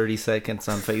every 30 seconds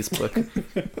on Facebook.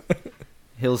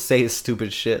 He'll say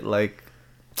stupid shit like,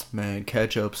 "Man,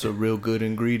 ketchup's a real good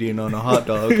ingredient on a hot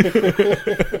dog."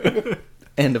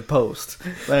 End of post.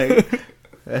 Like,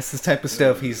 that's the type of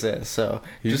stuff he says. So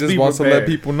He just just be wants to let prepared.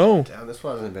 people know. Damn, this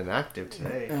one hasn't been active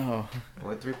today. Oh,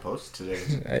 Only 3 posts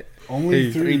today.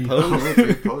 Only Hey, 3. Only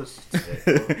 3 posts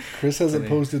today. Chris hasn't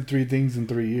posted 3 things in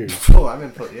 3 years. Oh, I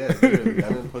haven't literally, I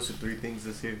haven't posted 3 things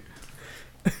this year.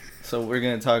 so we're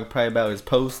gonna talk probably about his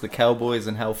posts, the Cowboys,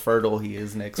 and how fertile he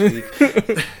is next week.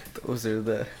 Those are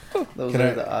the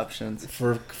options.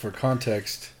 For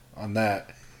context on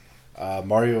that,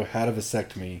 Mario had a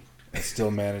vasectomy and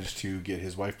still managed to get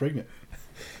his wife pregnant.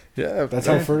 Yeah, That's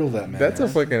how fertile that man That's a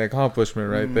is. fucking accomplishment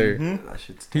right there. That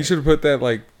shit's He tight. should have put that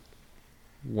like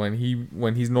when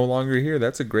he's no longer here.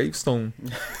 That's a gravestone.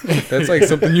 That's like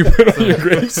something you put on your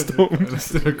gravestone.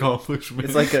 That's an accomplishment.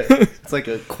 It's like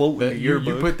a quote in that a you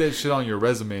yearbook. put that shit on your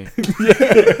resume.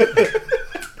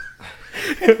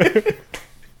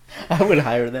 I would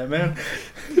hire that man.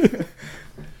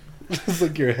 Just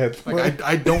like your head. Like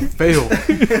I don't fail.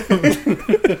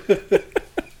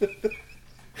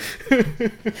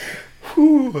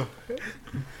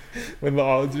 When the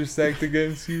odds are stacked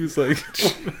against you, it's like,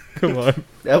 come on.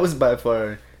 That was by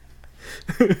far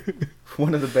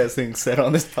one of the best things said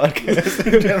on this podcast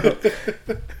in general.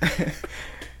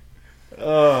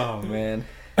 Oh man.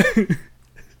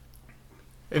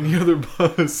 Any other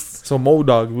busts? So Mo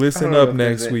Dog, listen I don't know up if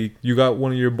next there's week. You got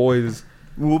one of your boys.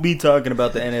 We'll be talking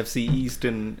about the NFC East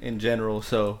in general,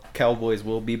 so Cowboys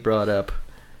will be brought up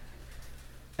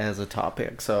as a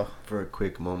topic. So For a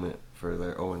quick moment for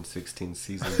their 0-16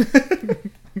 season.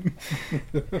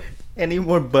 any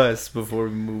more busts before we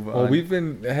move on?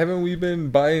 Well, haven't we been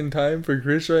buying time for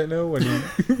Chris right now? When he,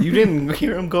 You didn't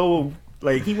hear him go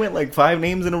like he went like 5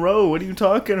 names in a row. What are you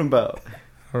talking about?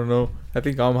 I don't know. I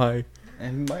think I'm high.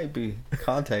 And he might be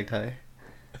contact high.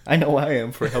 I know I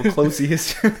am for how close he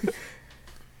is to me.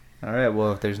 All right,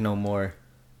 well, if there's no more,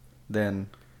 then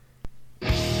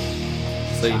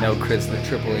so you know, Chris, the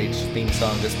Triple H theme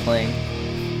song is playing.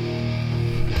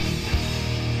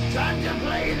 Time to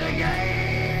play the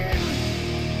game!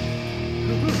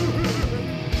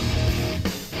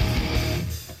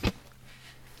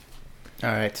 All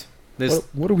right, this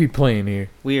What are we playing here?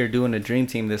 we are doing a dream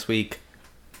team this week,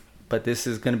 but this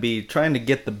is going to be trying to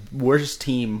get the worst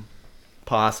team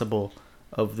possible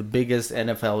of the biggest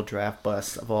NFL draft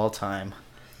bust of all time.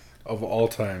 Of all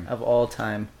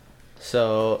time.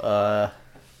 So,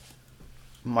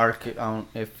 Mark,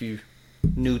 if you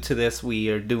new to this, we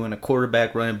are doing a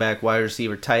quarterback, running back, wide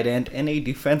receiver, tight end, and a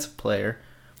defensive player.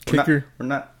 Kicker. We're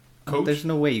not. Coach? There's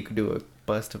no way you could do a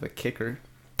bust of a kicker.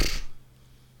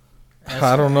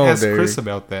 I don't know, Ask Derek. Chris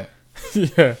about that.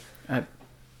 Yeah.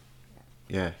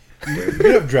 Yeah.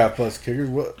 You have draft plus kickers.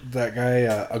 What that guy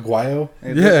Aguayo?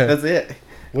 Yeah. That's it.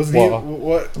 Wasn't Wow.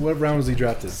 he? What round was he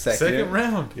drafted? Second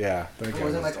round. Yeah, that guy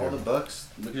Wasn't was like all the terrible. Bucks?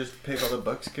 We just pick all the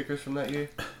Bucks kickers from that year.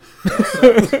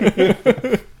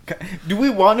 Do we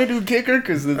want to do kicker?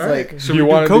 Because it's like Should You we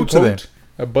wanna do do coach then?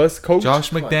 A bus coach? Josh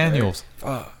McDaniels.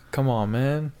 Come on,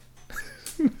 man.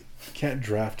 Can't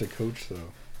draft a coach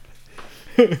though.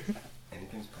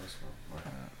 Anything's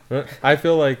possible. I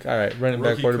feel like, all right, running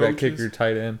back, Rookie quarterback, coaches? kicker,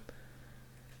 tight end.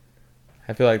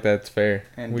 I feel like that's fair.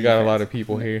 And We got a defense. lot of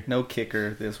people here. no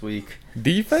kicker this week.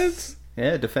 Defense?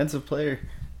 Yeah, defensive player.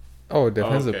 Oh,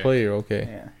 defensive okay. player. Okay.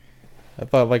 Yeah, I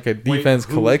thought like a defense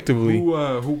Wait, collectively.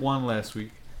 Who won last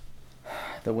week?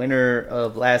 the winner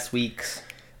of last week's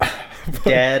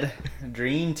Dad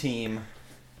Dream Team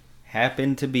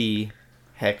happened to be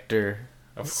Hector's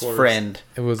Of course. friend,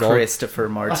 It was all. Christopher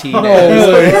Martinez.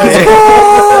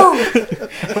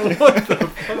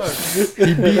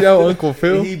 He beat out Uncle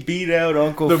Phil. He beat out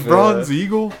Uncle The Phil. Bronze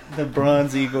Eagle? The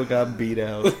Bronze Eagle got beat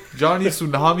out. Johnny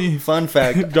Tsunami? Fun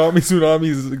fact. Johnny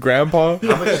Tsunami's grandpa.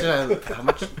 How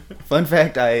much? Fun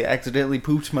fact. I accidentally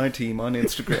pooped my team on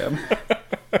Instagram.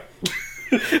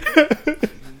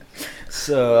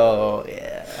 So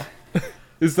yeah,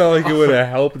 It's not like it would have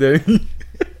helped any.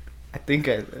 I think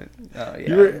I. Oh yeah.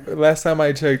 You were, last time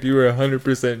I checked, you were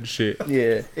 100% shit.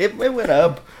 Yeah, it went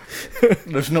up.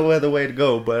 There's no other way to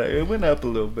go, but it went up a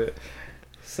little bit.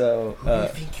 So, Who do you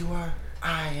think you are?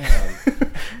 I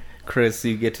am. Chris,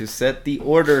 you get to set the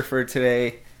order for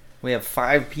today. We have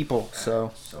 5 people,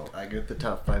 so So I get the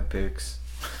top 5 picks.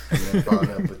 And then followed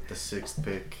up with the 6th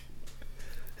pick.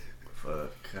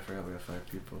 Fuck, I forgot we got 5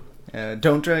 people.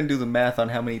 Don't try and do the math on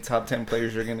how many top 10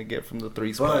 players you're gonna get from the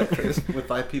 3 spot, But Chris. with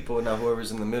 5 people, now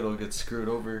whoever's in the middle gets screwed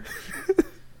over.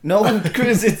 No,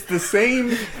 Chris, it's the same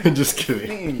Just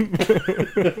kidding.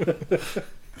 thing.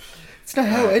 It's not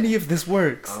how any of this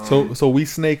works. So we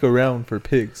snake around for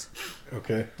picks.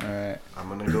 Okay. All right. I'm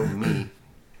gonna go me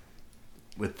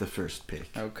with the 1st pick,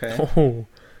 Okay. Oh,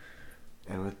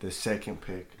 and with the 2nd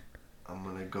pick, I'm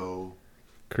gonna go.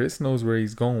 Chris knows where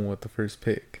he's going with the first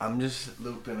pick. I'm just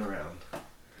looping around.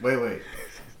 Wait.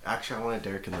 Actually, I want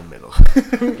Derek in the middle.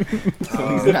 So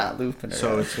he's not looping So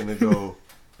around. it's gonna go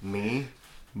me,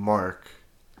 Mark,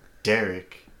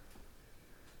 Derek,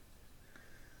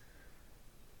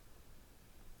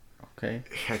 Okay.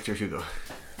 Hector, Hugo.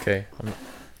 Okay,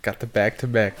 got the back to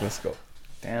back. Let's go.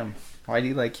 Damn. Why do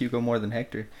you like Hugo more than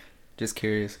Hector? Just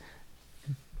curious.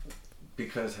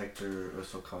 Because Hector was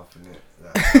so confident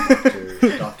that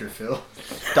Dr. Phil,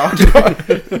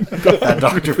 that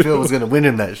Dr. Phil was gonna win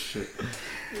in that shit.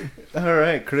 All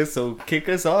right, Chris. So kick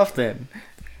us off then.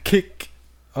 Kick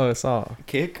us off.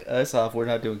 Kick us off. We're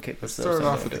not doing kick Let's us start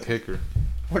off. off with the kicker.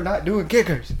 We're not doing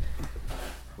kickers.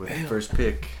 With the 1st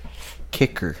pick,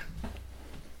 kicker.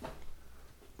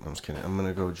 I'm just kidding. I'm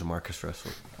gonna go Jamarcus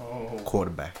Russell, Oh.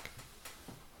 quarterback.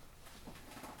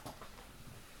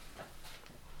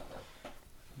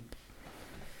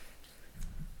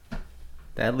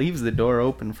 That leaves the door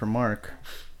open for Mark.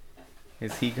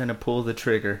 Is he gonna pull the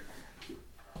trigger?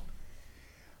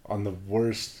 On the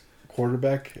worst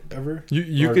quarterback ever?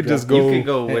 You Or could just draft- go. You can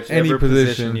go at whichever any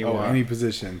position you Oh, want. any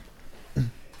position.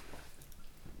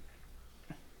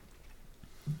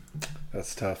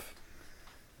 That's tough.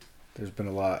 There's been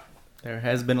a lot. There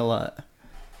has been a lot.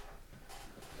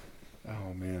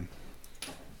 Oh man.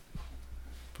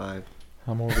 5,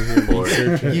 I'm over here 4,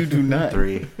 researching. You do not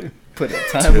 3. put a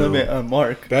time 2. limit on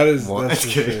Mark. That's One. for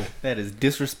sure. That is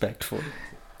disrespectful.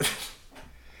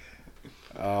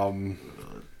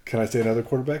 Can I say another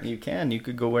quarterback? You can. You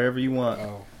could go wherever you want.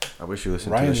 Oh, I wish you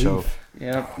listened Ryan to the show. Leaf.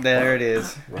 Yep, there it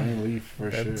is. Ryan Leaf for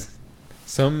sure. That's-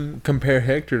 Some compare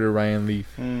Hector to Ryan Leaf.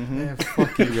 Mm-hmm. Man,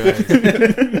 fuck you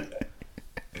guys.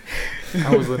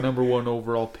 I was the number 1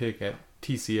 overall pick at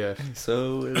TCF.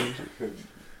 So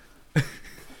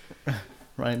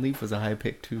Ryan Leaf was a high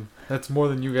pick too. That's more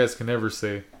than you guys can ever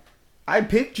say. I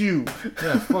picked you.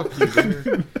 Yeah, fuck you,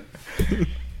 dude.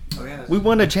 Oh, yeah. We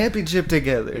won a championship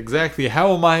together. Exactly.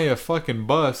 How am I a fucking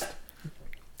bust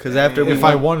Because after if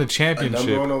I won a championship?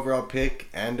 number 1 overall pick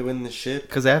and to win the ship.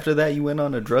 Because after that, you went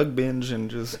on a drug binge and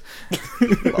just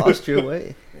lost your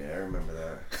way. Yeah, I remember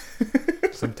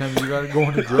that. Sometimes you gotta go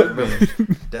on a drug binge.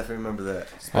 Definitely remember that.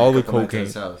 Spent All a the couple nights at cocaine.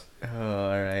 his house. Oh,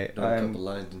 all right. Done a couple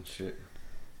lines and shit.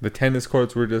 The tennis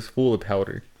courts were just full of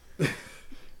powder. It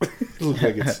looked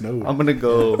like it snowed. I'm gonna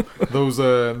go. Those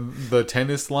the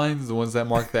tennis lines, the ones that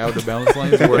mark the out of bounds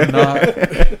lines, were not.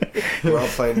 We're all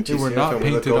playing They were TCF not and we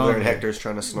look painted over on there and there. Hector's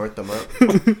trying to snort them up.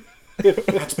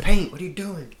 That's paint. What are you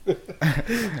doing? All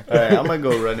right, I'm gonna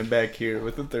go running back here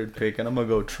with the 3rd pick, and I'm gonna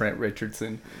go Trent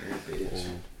Richardson.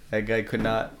 That guy could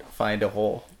not find a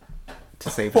hole to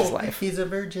save his life. He's a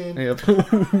virgin. Yep.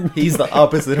 He's the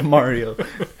opposite of Mario.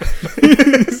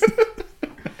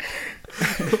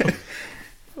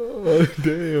 Oh,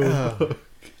 damn.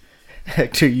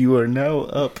 Hector, you are now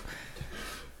up.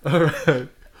 Alright.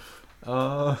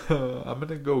 I'm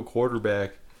gonna go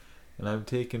quarterback, and I'm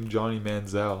taking Johnny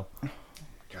Manziel.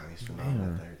 Johnny's from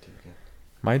England there too.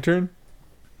 My turn?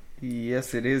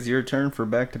 Yes, it is your turn for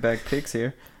back-to-back picks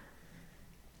here.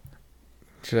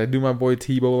 Should I do my boy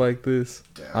Tebow like this?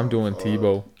 I'm doing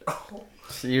Tebow.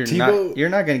 So you're Tebow-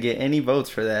 not gonna get any votes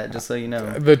for that, just so you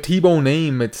know. The Tebow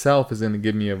name itself is going to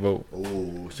give me a vote.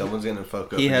 Oh, someone's gonna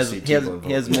fuck up. He and has see he has T-Bone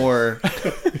he has vote. more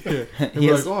he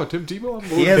You're has like, oh, Tim Tebow. I'm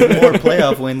he has more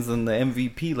playoff wins than the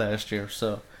MVP last year.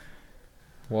 So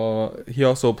Well, he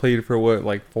also played for what,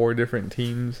 like 4 different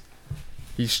teams?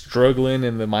 He's struggling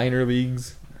in the minor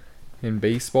leagues in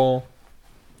baseball.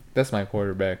 That's my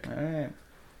quarterback. all right,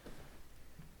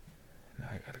 Now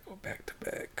I gotta go back to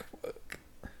back. Fuck.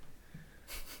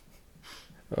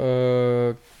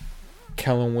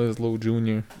 Kellen Winslow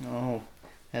Jr. oh,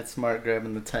 that's smart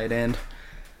grabbing the tight end.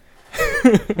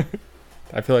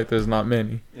 I feel like there's not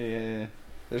many Yeah,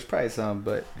 there's probably some,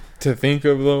 but to think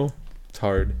of though. It's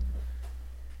hard.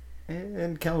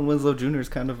 and Kellen Winslow Jr. is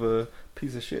kind of a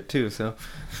piece of shit too. So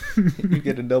you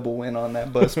get a double win on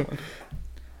that bus one.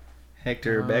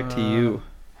 Hector, back to you.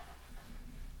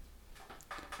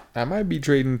 I might be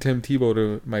trading Tim Tebow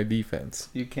to my defense.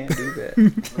 You can't do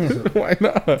that. Why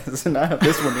not? That's not how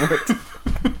this one works.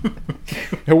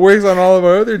 It works on all of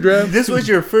our other drafts. This was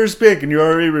your first pick, and you're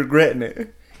already regretting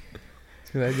it.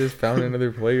 Dude, I just found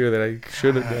another player that I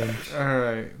should have done. All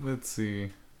right, let's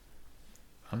see.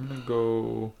 I'm gonna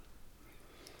go.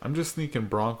 I'm just sneaking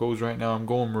Broncos right now. I'm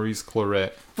going Maurice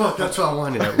Claret Fuck, that's what I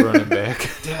wanted. at running back.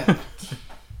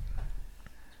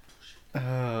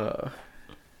 Damn.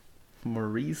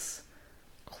 Maurice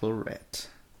Claret.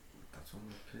 That's one of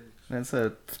my picks. That's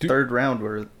a Dude. third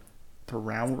rounder.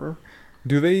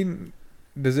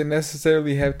 Does it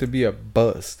necessarily have to be a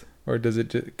bust, or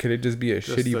could it just be a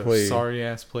shitty player? Sorry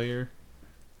ass player.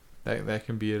 That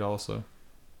can be it also.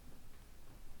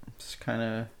 It's kind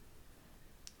of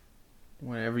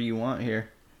whatever you want here.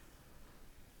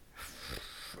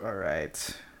 All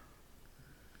right.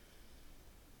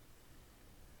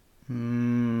 All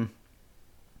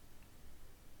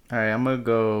right, I'm gonna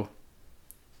go.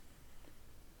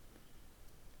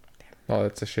 Oh,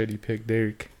 that's a shitty pick,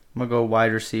 Derek. I'm gonna go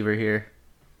wide receiver here,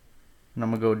 and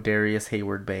I'm gonna go Darius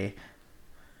Hayward Bay.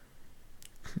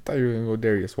 I thought you were gonna go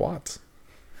Darius Watts.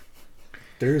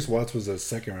 Darius Watts was a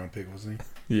second round pick, wasn't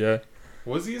Yeah.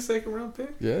 Was he a second round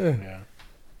pick? Yeah. he? Yeah.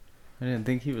 I didn't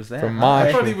think he was that. From high. my-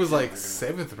 I thought he was like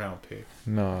 7th round pick.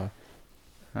 Nah.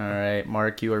 All right,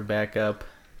 Mark, you are back up.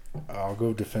 I'll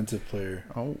go defensive player,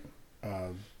 Oh,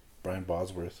 Brian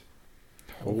Bosworth.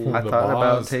 Oh, I the thought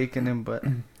about Boz. taking him, but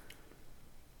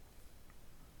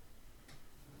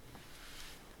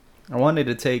I wanted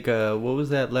to take what was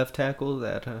that left tackle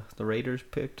that the Raiders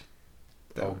picked?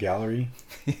 Gallery.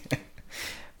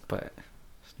 But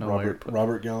there's nowhere to put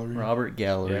Robert Gallery. Robert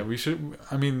Gallery. Yeah, we should.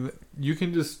 I mean, you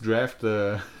can just draft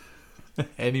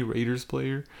any Raiders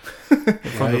player from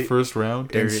the Right. first round.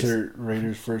 Darius. Insert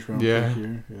Raiders first round Yeah. pick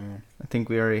here. Yeah. I think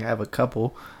we already have a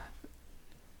couple.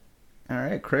 All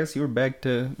right, Chris, you were back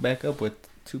up with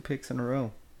 2 picks in a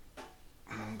row.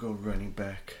 I'm gonna go running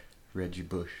back, Reggie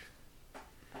Bush.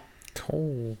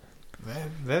 Oh.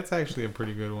 That's actually a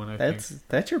pretty good one. I think.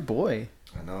 That's your boy,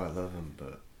 I know I love him,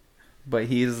 but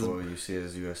he's boy, you see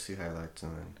his USC highlights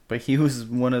and but he was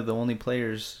one of the only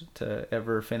players to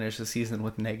ever finish the season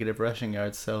with negative rushing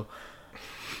yards. So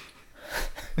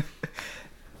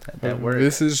that worked.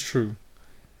 This is true.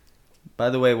 By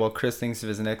the way, while Chris thinks of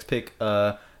his next pick,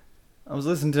 I was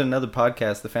listening to another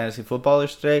podcast, the Fantasy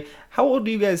Footballers, today. How old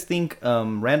do you guys think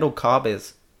Randall Cobb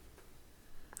is?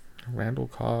 Randall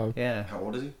Cobb. Yeah. how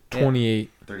old is he? 28.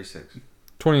 36.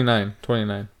 29.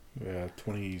 Yeah,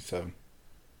 27.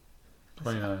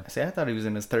 29. See, I thought he was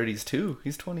in his 30s too.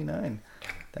 He's 29.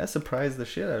 That surprised the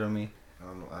shit out of me. I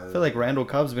don't know. I feel like Randall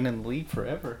Cobb's been in the league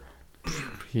forever.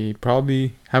 He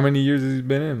probably... How many years has he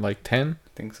been in? Like 10? I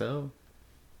think so.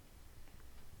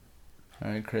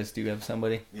 All right, Chris, do you have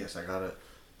somebody? Yes, I got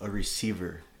a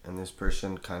receiver, and this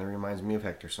person kind of reminds me of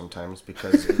Hector sometimes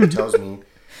because it tells me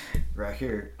right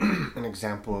here an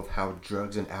example of how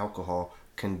drugs and alcohol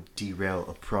can derail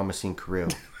a promising career.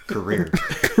 I'm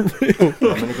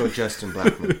gonna go Justin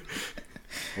Blackman,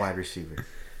 wide receiver.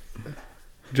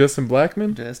 Justin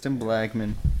Blackman? Justin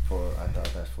Blackman. I thought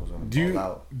that was on Do ball you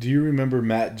out. do you remember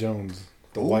Matt Jones,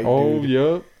 the white Oh, dude?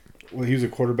 yup. Well, he was a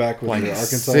quarterback with Like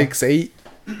Arkansas, 6'8".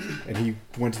 and he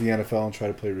went to the NFL and tried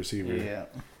to play receiver. Yeah.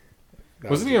 That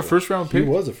Wasn't was he a first round He pick?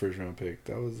 was a first round pick.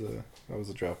 That was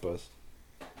a draft bust.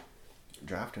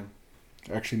 Draft him.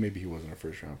 Actually, maybe he wasn't a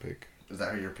first round pick. Is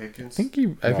that who your pick is?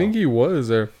 I think he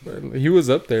was. Or he was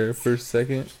up there, first,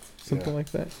 second, something Yeah.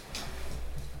 like that.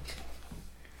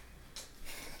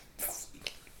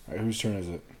 All right, whose turn is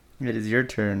it? It is your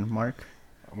turn, Mark.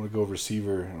 I'm gonna go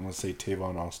receiver. I'm gonna say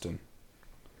Tavon Austin.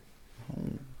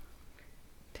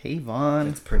 Tavon.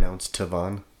 It's pronounced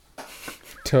Tavon.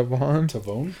 Tavon.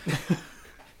 Tavon?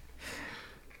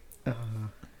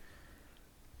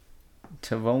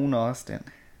 Tavon Austin.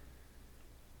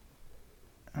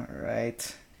 All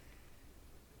right.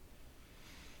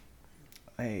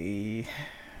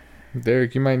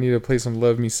 Derek, you might need to play some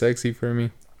Love Me Sexy for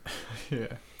me.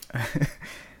 Yeah.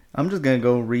 I'm just gonna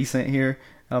go recent here.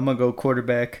 I'm gonna go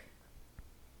quarterback.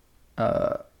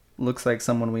 Looks like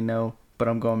someone we know, but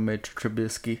I'm going Mitch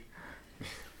Trubisky.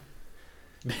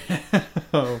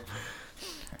 Oh.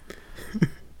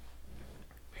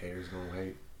 Haters gonna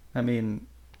hate. I mean,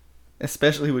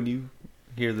 especially when you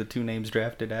hear the 2 names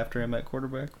drafted after him at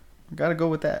quarterback. Gotta go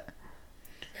with that.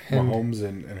 And- Mahomes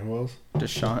and who else?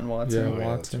 Deshaun Watson. Yeah, Oh, that's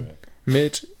Watson. right.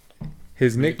 Mitch.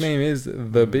 His Mitch. nickname is The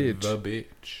Bitch. The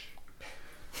bitch.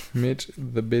 Mitch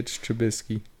the Bitch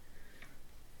Trubisky.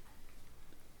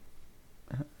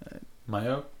 Am I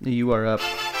up? You are up.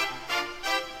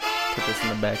 Put this in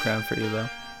the background for you, though.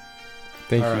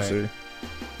 Thank All you, right. sir.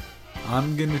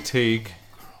 I'm gonna take.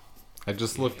 I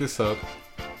just looked this up.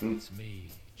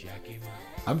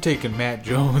 I'm taking Matt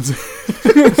Jones.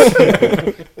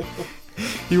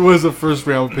 He was a first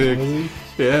round pick. Was he?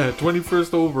 Yeah,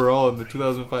 21st overall in the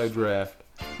 2005 draft.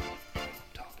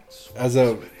 As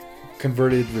a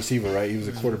converted receiver, right? He was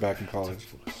a quarterback in college.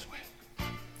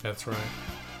 That's right.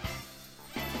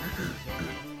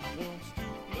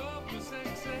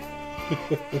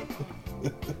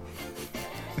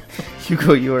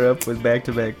 Hugo, you were up with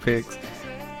back-to-back picks.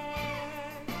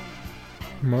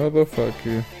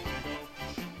 Motherfucker.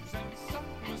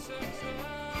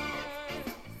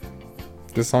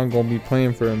 This song gonna be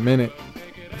playing for a minute.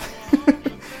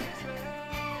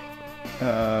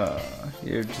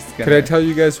 You're just gonna... Could I tell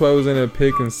you guys who I was gonna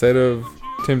pick instead of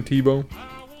Tim Tebow?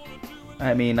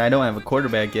 I mean, I don't have a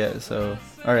quarterback yet, so...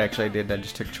 Or actually, I did. I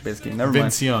just took Trubisky. Never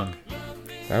Vince Young.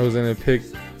 I was gonna pick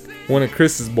one of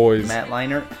Chris's boys. mind. Matt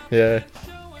Leinart. Yeah.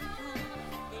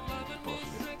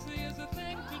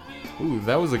 Ooh,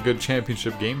 that was a good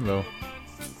championship game, though.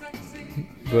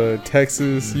 The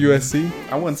Texas USC.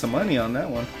 I won some money on that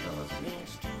one.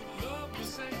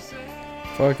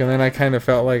 Fuck, and then I kind of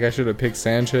felt like I should have picked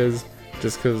Sanchez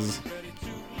just cause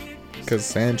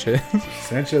Sanchez.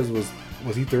 Sanchez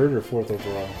was he third or fourth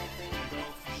overall?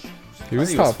 He was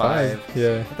he top was five.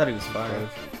 Yeah. I thought he was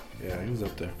 5. Yeah, he was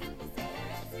up there.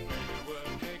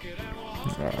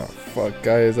 Oh, fuck,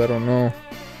 guys, I don't know.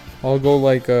 I'll go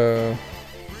like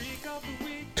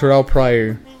Terrell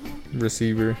Pryor,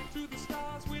 receiver.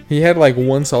 He had like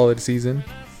one solid season.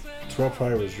 Terrell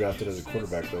Pryor was drafted as a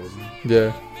quarterback, though, wasn't he?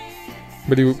 Yeah.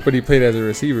 But he played as a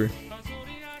receiver.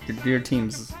 Your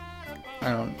team's... I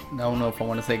don't know if I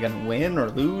want to say gonna win or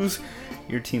lose.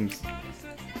 Your team's...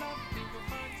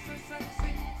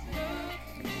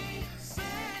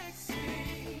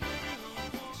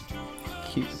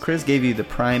 Chris gave you the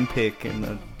prime pick and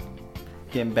the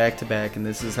getting back-to-back, and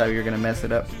this is how you're gonna mess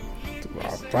it up.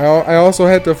 I also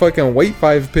had to fucking wait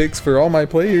 5 picks for all my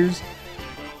players.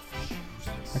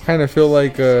 I kind of feel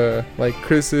like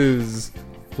Chris's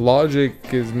logic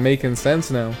is making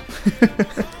sense now.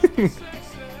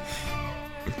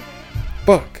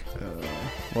 Fuck.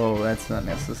 Well, that's not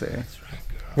necessary.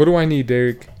 What do I need,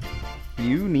 Derek?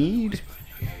 You need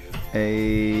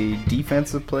a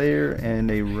defensive player and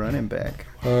a running back.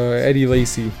 Eddie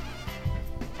Lacy.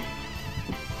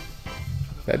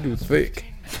 That dude's thick.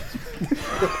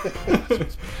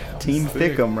 Team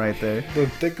Thickum right there. The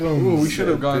Thickum. Ooh, we should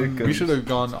have gone. Thickums. We should have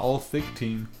gone all thick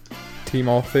team. Team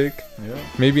all thick. Yeah.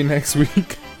 Maybe next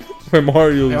week when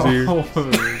Mario's here.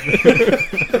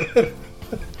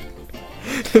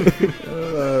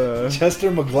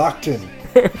 Chester McLaughlin.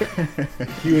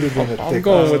 He would have been a thick. I'm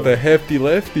going with the hefty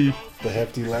lefty. the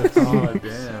hefty lefty. Oh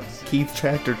damn. Keith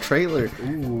Tractor Trailer.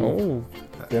 Ooh. Oh,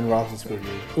 Ben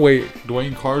Roethlisberger. wait.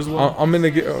 Dwayne Carswell. I'm gonna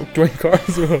get Dwayne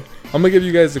Carswell. I'm gonna give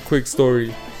you guys a quick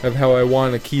story of how I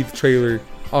won a Keith Trailer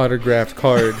autographed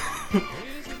card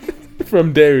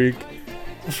from Derek.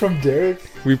 From Derek.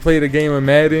 We played a game of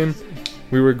Madden.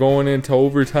 We were going into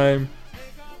overtime,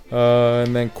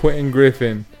 and then Quentin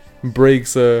Griffin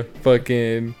breaks a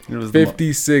fucking It was the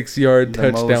 56-yard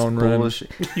the touchdown most run. bullshit.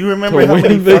 You remember to how many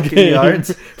win the fucking game.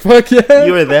 yards? Fuck yeah!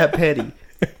 You were that petty.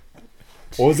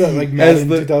 What was that, like Madden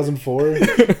the-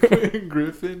 2004?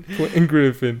 Griffin. Quentin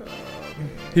Griffin.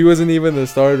 He wasn't even the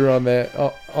starter on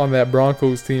that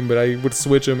Broncos team, but I would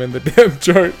switch him in the depth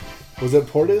chart. Was it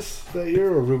Portis that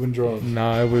year or Ruben Drones?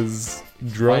 Nah, it was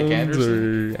Drones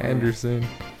Anderson? or Anderson.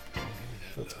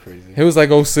 That's crazy. It was like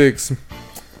 06.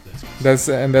 That's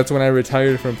when I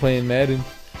retired from playing Madden.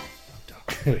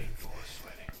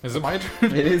 Is it my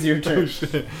turn? It is your Oh turn.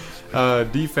 shit.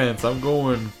 Defense. I'm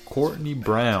going Courtney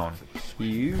Brown.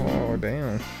 You. Oh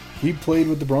damn! He played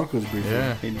with the Broncos briefly.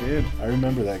 Yeah. He did. I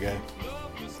remember that guy.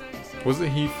 Wasn't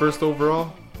he first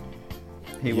overall?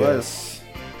 He was. Yes.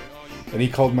 And he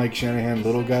called Mike Shanahan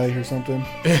little guy or something.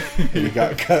 And he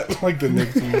got cut like the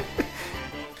next week.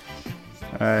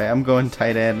 All right, I'm going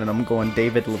tight end, and I'm going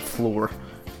David LaFleur.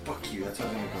 Fuck you, that's how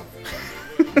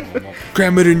I'm gonna go.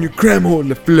 Cram it in your cram hole,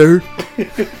 LaFleur.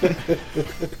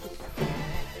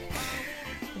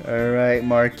 All right,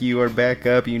 Mark, you are back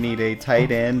up. You need a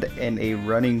tight end and a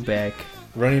running back.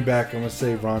 Running back, I'm going to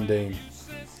say Ron Dane.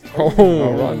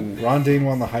 Oh, Ron Dane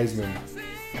won the Heisman.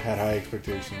 Had high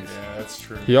expectations. Yeah, that's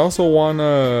true. he also won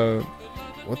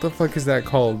what the fuck is that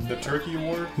called? The Turkey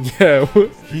Award. Yeah,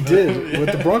 He did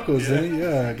with the Broncos, didn't he?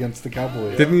 Yeah, against the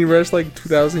Cowboys. didn't he rush like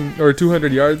 2,000 or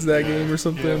 200 yards that game or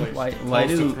something? Yeah, like- Why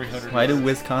Close to do 300 why do yards.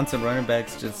 Wisconsin running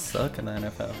backs just suck in the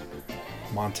NFL?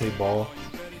 Monte Ball.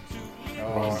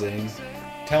 Ron Dane.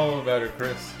 Tell him about it,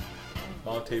 Chris.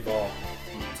 Monte Ball.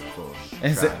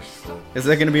 Is that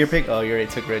going to be your pick? Oh, you already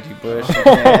took Reggie Bush.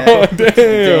 Oh,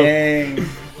 damn. Dang.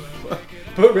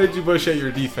 Put Reggie Bush at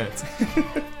your defense.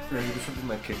 Reggie Bush will be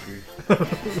my kicker.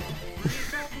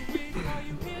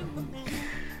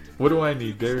 What do I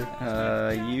need, Derek?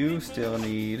 You still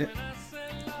need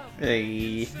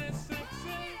a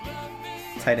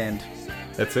tight end.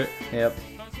 That's it? Yep.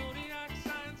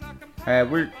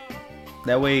 Alright,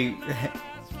 that way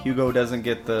Hugo doesn't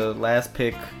get the last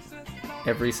pick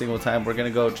every single time. We're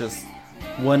gonna go just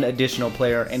one additional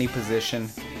player, any position.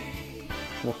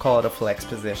 We'll call it a flex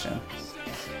position.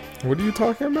 What are you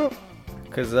talking about?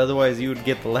 Because otherwise you would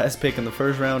get the last pick in the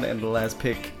first round and the last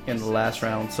pick in the last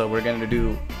round. So we're gonna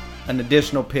do an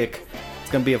additional pick. It's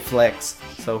gonna be a flex.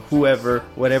 So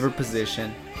whatever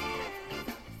position.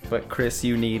 But Chris,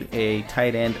 you need a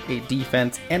tight end, a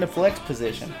defense, and a flex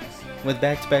position with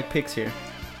back-to-back picks here.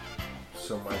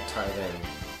 So my tight end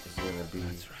is gonna be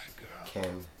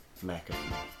Ken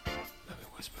McAfee.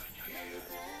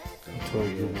 I totally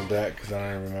googled that because I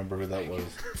don't even remember who that was.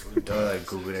 Duh, I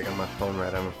googled it. I got my phone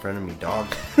right in front of me, dog.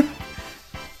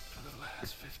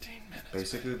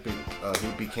 Basically,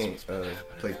 he became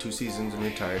played 2 seasons and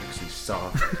retired because he's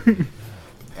soft.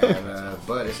 And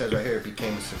but it says right here,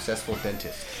 became a successful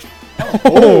dentist.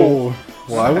 Oh!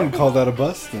 Well, I wouldn't call that a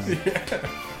bust then.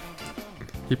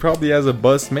 He probably has a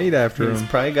bus made after He's him.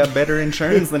 probably got better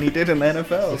insurance than he did in the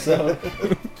NFL. So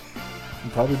He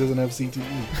probably doesn't have CTE.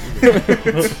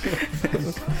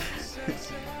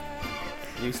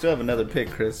 you still have another pick,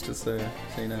 Chris. Just so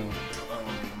you know.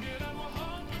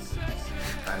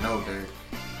 I know, Derek.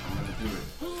 I'm gonna do it.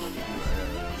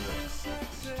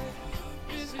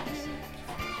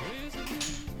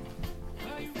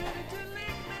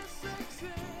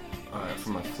 Alright, for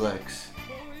my flex.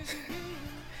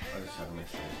 I just have to make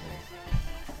sure his name.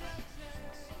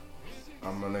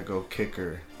 I'm gonna go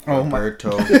kicker. Oh my-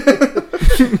 Roberto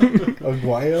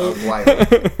Aguayo?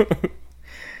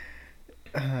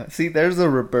 Aguayo. See, there's a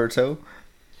Roberto.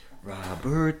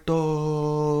 Roberto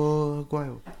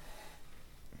Aguayo.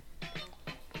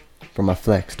 For my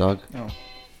flex, dog. Oh,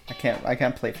 I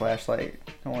can't play flashlight.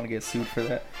 I don't want to get sued for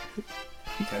that.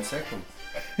 10 seconds.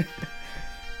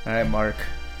 All right, Mark.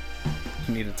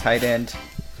 You need a tight end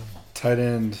Tight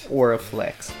end. or a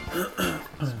flex.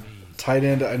 Tight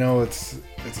end, I know it's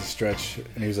a stretch,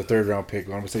 and he was a 3rd round pick.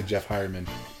 I'm going to say Jeff Hireman.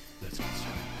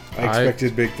 I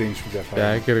expected big things from Jeff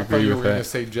Yeah, I Hireman. could I thought agree you were with going to that.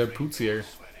 say Jeb Pootsier.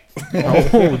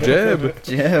 Oh, Jeb.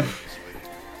 Jeb.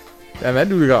 Damn, that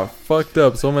dude got fucked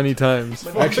up so many times.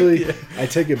 Actually, I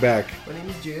take it back, My name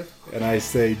is Jeff. and I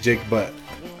say Jake Butt.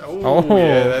 Oh.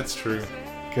 Yeah, that's true.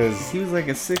 Because, He was like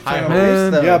a 6th Hi, round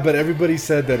man. pick, though. yeah, but everybody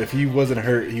said that if he wasn't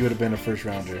hurt, he would have been a 1st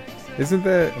rounder. Isn't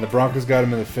that And the Broncos got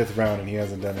him in the 5th round, and he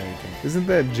hasn't done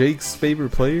anything. Jake's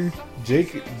favorite player?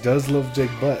 Jake does love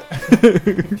Jake Butt.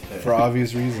 For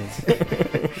obvious reasons.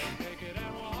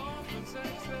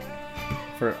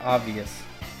 For obvious.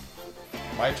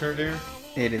 My turn, Derek?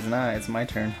 It is not. It's my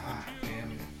turn.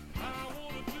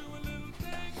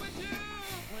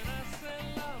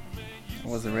 I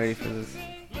wasn't ready for this.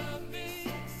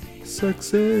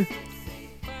 Sexy.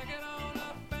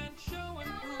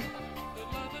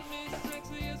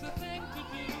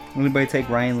 Anybody take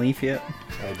Ryan Leaf yet?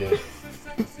 I did.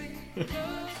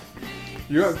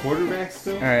 You got quarterback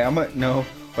still? All right, I'm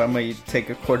gonna take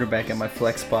a quarterback at my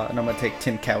flex spot, and I'm gonna take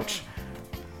Tim Couch.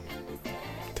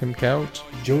 Tim Couch.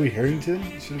 Joey Harrington?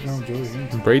 You should have gone Joey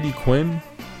Harrington. Brady Quinn.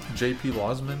 JP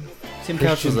Losman. Tim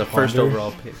Couch was Christian the first Ponder.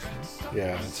 overall pick.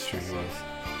 Yeah, that's true. He was.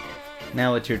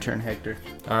 Now it's your turn, Hector.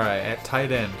 All right, at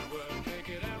tight end,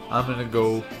 I'm going to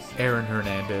go Aaron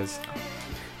Hernandez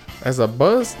As a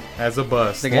bust? as a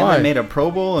bust. The guy Why? that made a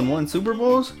Pro Bowl and won Super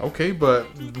Bowls? Okay, but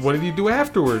what did he do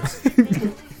afterwards?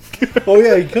 Oh,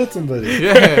 yeah, he killed somebody.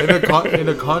 Yeah, in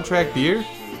a contract year?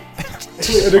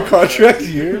 In a contract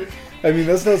year? I mean,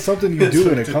 that's not something you do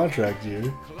in a contract year.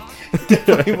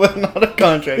 He was not a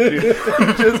contract, dude.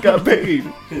 He just got paid.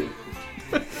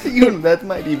 That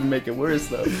might even make it worse,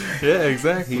 though. Yeah,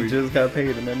 exactly. He just got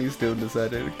paid, and then he still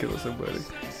decided to kill somebody.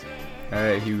 All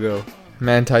right, Hugo.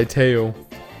 Manti Te'o.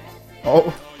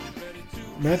 Oh,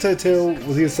 Manti Te'o,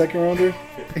 was he a 2nd rounder?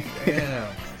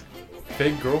 Damn.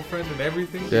 Fake girlfriend and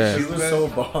everything? Yeah. She was so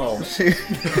bomb. See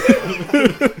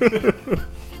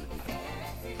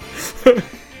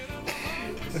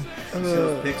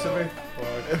those pics of her?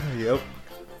 yep.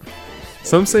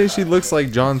 Some say she looks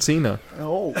like John Cena.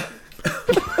 Oh,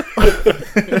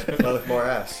 Not with more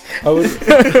ass. How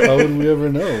would we ever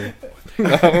know?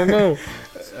 I don't know.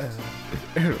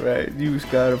 right. You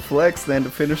just got to flex then to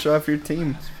finish off your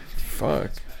team.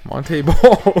 Fuck. Monte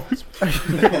Ball.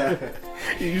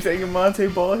 You taking Monte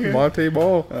Ball here? Monte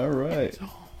Ball. All right.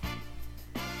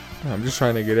 I'm just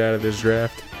trying to get out of this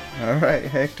draft. All right,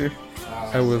 Hector.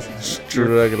 I was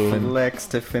struggling. Flex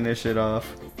to finish it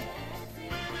off.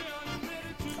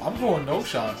 I'm going no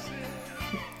shot.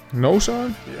 No,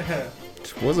 Sean? Yeah.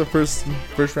 Was a first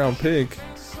round pick.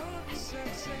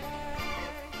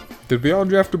 Did we all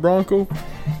draft a Bronco?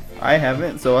 I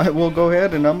haven't, so I will go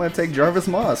ahead and I'm gonna take Jarvis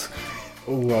Moss.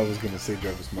 Oh, I was gonna say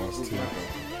Jarvis Moss too.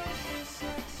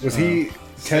 Was he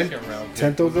 10th, Second round.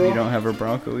 10th You overall? don't have a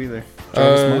Bronco either.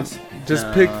 Jarvis Moss?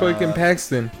 Just pick fucking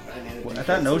Paxton. I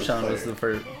thought Noshan was the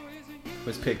first.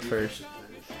 Was picked first.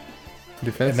 In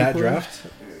Defensive that player? draft?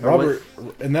 Or Robert,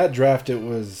 in that draft, it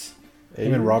was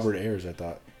him and Ayers? Robert Ayers, I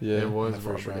thought. Yeah. It was the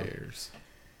first Robert round. Ayers.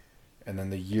 And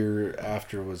then the year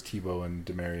after was Tebow and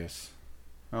Demarius.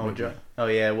 Oh, Maybe. oh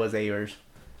yeah, it was Ayers.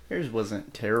 Ayers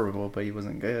wasn't terrible, but he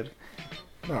wasn't good.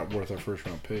 Not worth our first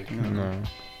round pick. No.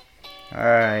 All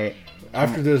right.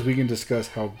 After this, we can discuss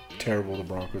how terrible the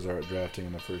Broncos are at drafting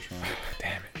in the first round.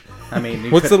 Damn it. I mean,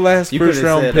 What's the last you first could've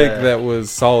round said, pick that was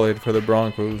solid for the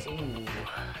Broncos?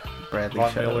 Bradley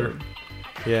Von Chubb. Miller.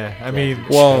 Yeah, I mean,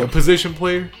 Well- a position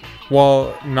player.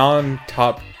 Well,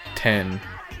 non-top 10.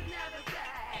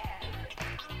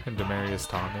 And Demarius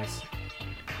Thomas.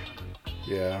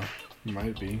 Yeah,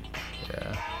 might be.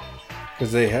 Yeah.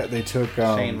 Because they took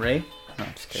Shane Ray. No,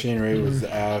 I'm just kidding. Shane Ray was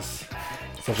the ass.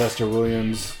 Sylvester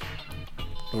Williams.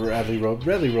 Bradley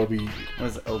Roby.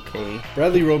 Was okay.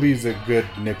 Bradley Roby is a good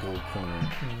nickel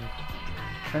corner.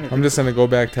 I'm just gonna go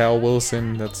back to Al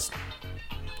Wilson. That's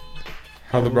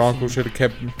how the Broncos should have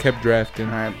kept drafting.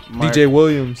 All right, Mark, DJ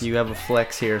Williams. you have a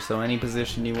flex here, so any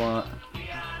position you want.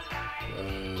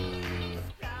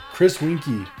 Chris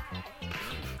Winkie.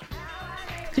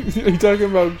 Are you talking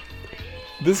about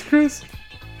this Chris?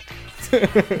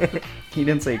 He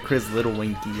didn't say Chris Little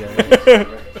Winky yet.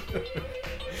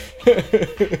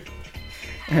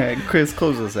 All right, Chris,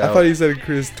 close us I out. thought you said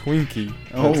Chris Twinkie.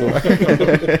 Oh,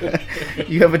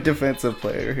 you have a defensive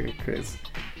player here, Chris.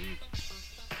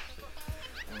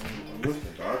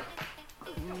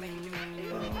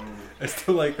 I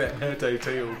still like that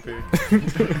anti-tail pick.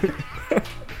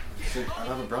 I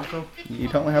have a Bronco. You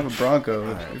don't have a Bronco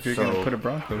Alright, if you're so- gonna put a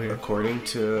Bronco here. According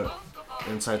to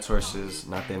inside sources,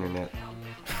 not the internet,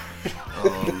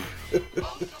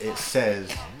 it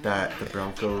says that the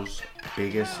Broncos'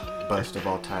 biggest bust of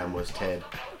all time was Ted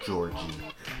Georgie,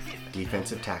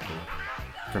 defensive tackle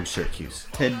from Syracuse.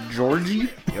 Ted Georgie?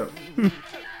 Yep.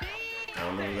 I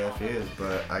don't know who that is,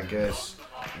 but I guess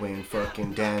when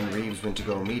fucking Dan Reeves went to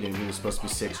go meet him, he was supposed to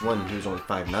be 6'1", and he was only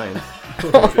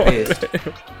 5'9". Pissed.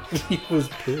 He was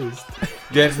pissed.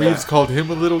 Dan Reeves called him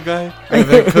a little guy and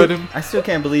then cut him. I still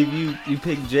can't believe you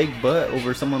picked Jake Butt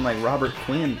over someone like Robert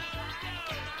Quinn.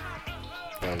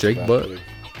 Jake Butt. All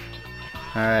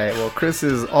right, well,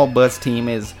 Chris's all butts team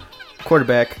is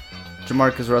quarterback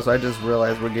Jamarcus Russell. I just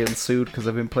realized we're getting sued because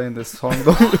I've been playing this song.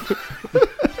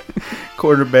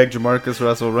 Quarterback Jamarcus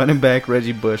Russell, running back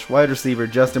Reggie Bush, wide receiver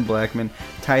Justin Blackman,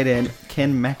 tight end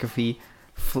Ken McAfee,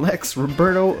 flex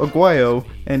Roberto Aguayo,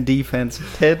 and defense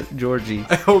Ted Georgie.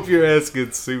 I hope your ass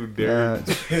gets sued, Derek.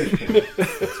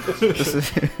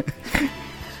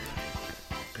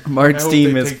 Mark's I hope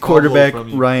team they is take quarterback Pablo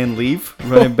from you. Ryan Leaf,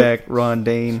 running back Ron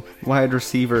Dane, wide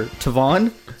receiver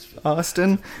Tavon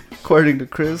Austin, according to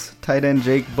Chris, tight end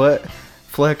Jake Butt,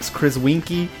 flex Chris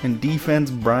Winkie, and defense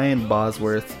Brian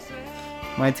Bosworth.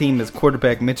 My team is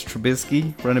quarterback Mitch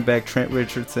Trubisky, running back Trent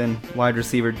Richardson, wide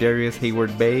receiver Darius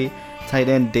Hayward-Bay, tight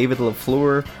end David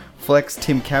LaFleur, flex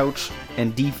Tim Couch,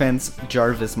 and defense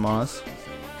Jarvis Moss.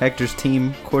 Hector's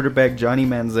team, quarterback Johnny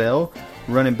Manziel,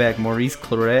 running back Maurice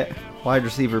Claret, wide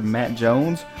receiver Matt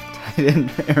Jones, tight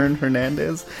end Aaron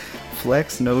Hernandez,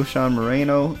 flex Noshan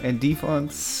Moreno, and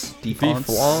defense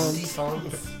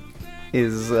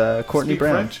is Courtney Speak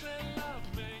Brown. French?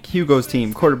 Hugo's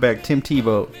team, quarterback Tim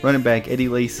Tebow, running back Eddie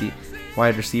Lacy,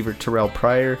 wide receiver Terrell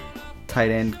Pryor, tight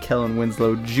end Kellen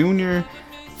Winslow Jr.,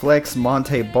 flex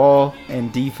Monte Ball,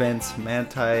 and defense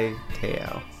Manti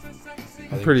Te'o.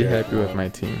 I'm pretty happy with my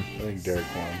team. I think Derek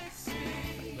won.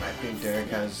 I think Derek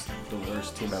has the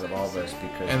worst team out of all of us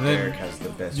because And then Derek has the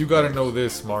best. You got to players. know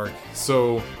this, Mark.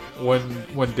 So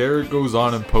when Derek goes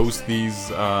on and posts these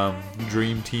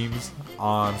dream teams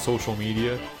on social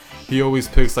media, he always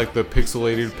picks like the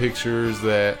pixelated pictures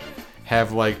that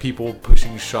have like people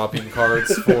pushing shopping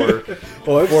carts for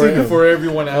Oh, I've seen him. for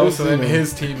everyone else, and then seen him.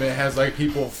 his team it has like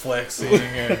people flexing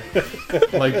and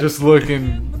like just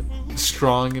looking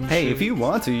strong and Hey, shit. if you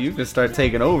want to, you can start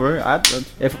taking over. I I'd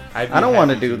be don't want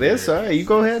to happy do this, all right, you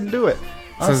go ahead and do it.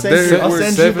 I'll Since send, they're- I'll we're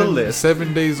send you the list.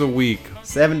 7 days a week.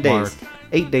 7 days. Mark.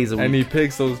 8 days a week. And he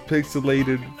picks those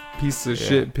pixelated piece of Yeah.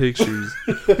 shit pictures.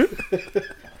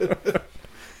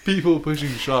 People pushing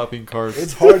shopping carts.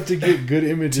 It's hard to get good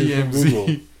images from Google.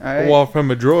 TMZ. All right. Well,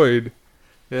 from a droid.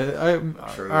 Yeah,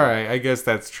 True. all right. I guess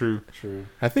that's true. True.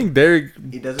 I think Derek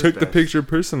He does his took the best. picture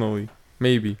personally.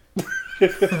 Maybe.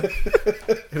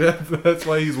 That's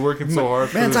why he's working so hard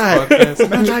for Man's this eye. podcast.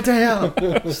 Man's right to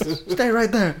hell. Stay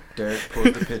right there. Derek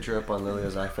pulls the picture up on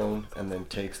Lilia's iPhone and then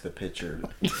takes the picture.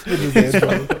 With his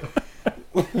headphones.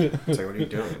 It's like, what are you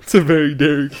doing? It's a very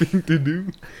Derek thing to do.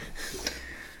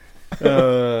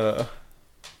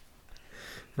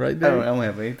 Right, I Derek? don't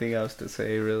have anything else to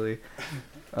say really.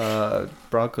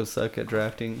 Broncos suck at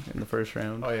drafting in the first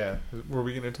round. Oh yeah, were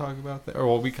we gonna talk about that? Or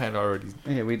well, we kind of already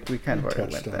Yeah, we kind of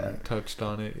already Touched went on that. it. touched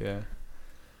on it. Yeah.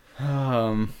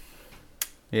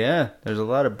 Yeah, there's a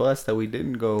lot of busts that we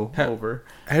didn't go Ha- over.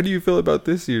 How do you feel about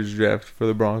this year's draft for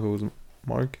the Broncos,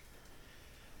 Mark?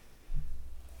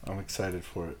 I'm excited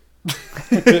for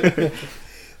it.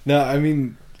 No, I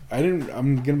mean,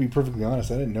 I'm gonna be perfectly honest.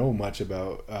 I didn't know much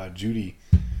about Judy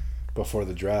before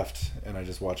the draft, and I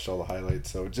just watched all the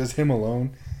highlights. So just him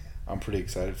alone, I'm pretty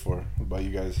excited for. What about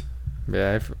you guys?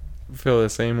 Yeah, I feel the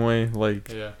same way.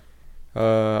 Like, Yeah.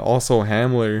 also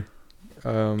Hamler.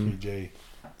 PJ.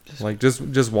 Like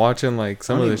just watching like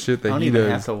some of the shit I that don't he even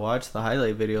have does. to watch the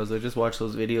highlight videos. I just watch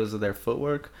those videos of their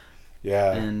footwork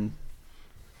Yeah, and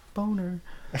boner.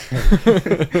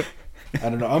 I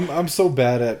don't know. I'm so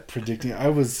bad at predicting. I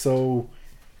was so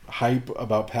hype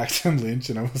about Paxton Lynch,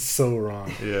 and I was so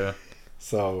wrong. Yeah.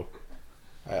 So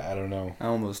I don't know. I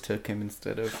almost took him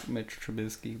instead of Mitch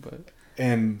Trubisky, but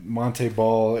And Monte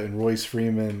Ball and Royce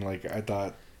Freeman, like I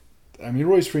thought. I mean,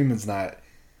 Royce Freeman's not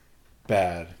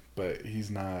bad, but he's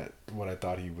not what I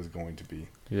thought he was going to be.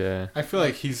 Yeah. I feel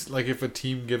like he's like if a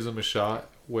team gives him a shot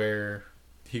where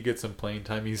he gets some playing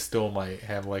time, he still might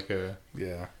have like a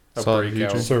Yeah, Solid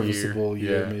breakout future. serviceable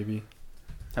year Yeah. maybe.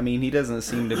 I mean, he doesn't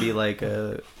seem to be like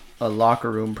a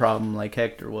locker room problem like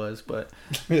Hector was, but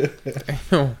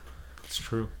No. It's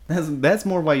true. that's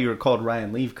more why you were called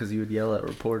Ryan Leaf, because you would yell at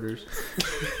reporters.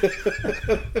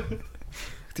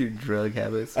 With your drug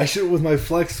habits. I should with my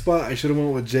flex spot. I should have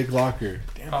went with Jake Locker.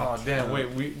 Damn Oh it. damn!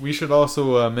 Wait, we should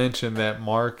also mention that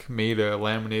Mark made a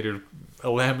laminated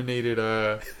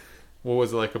what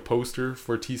was it, like a poster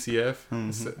for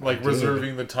TCF, like I did.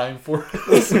 reserving the time for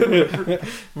us.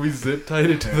 We zip tied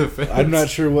it to the fence. I'm not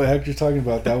sure what Hector's talking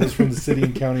about. That was from the city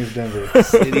and county of Denver.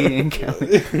 City and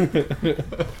county.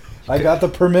 I got the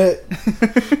permit.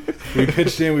 We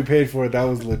pitched in. We paid for it. That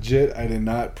was legit. I did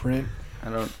not print I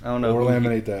don't know. or who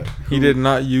laminate that. He did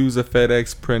not use a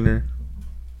FedEx printer.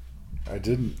 I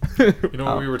didn't. You know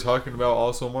what we were talking about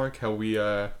also, Mark? How we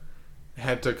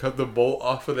had to cut the bolt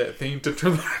off of that thing to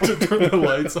turn the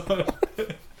lights on.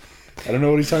 I don't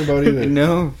know what he's talking about either.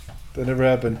 No, That never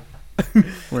happened.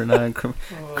 we're not.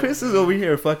 Chris is over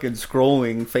here fucking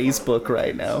scrolling Facebook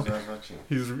right now.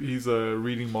 He's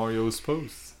reading Mario's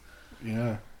posts.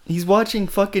 Yeah. He's watching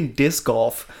fucking disc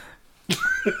golf.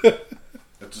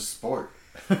 It's a sport.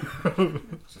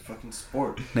 It's a fucking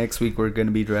sport. Next week we're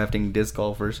gonna be drafting disc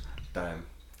golfers. Damn.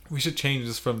 We should change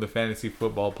this from the fantasy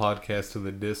football podcast to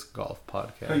the disc golf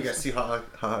podcast. Oh, you guys see how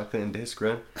I couldn't disc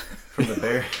run from the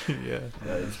bear? Yeah.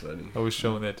 That is funny. I was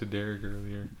showing that to Derek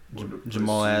earlier.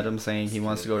 Jamal Adams saying he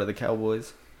wants to go to the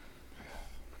Cowboys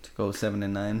to go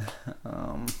 7-9,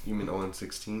 You mean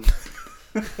 0-16?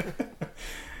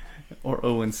 or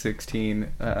 0-16.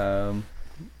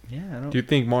 Yeah, I don't. Do you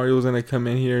think Mario's gonna come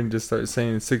in here and just start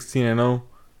saying 16-0?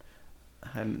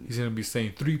 He's gonna be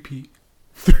saying 3-peat.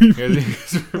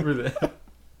 3-peat. Remember that?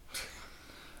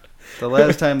 The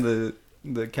last time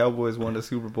the Cowboys won a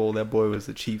Super Bowl, that boy was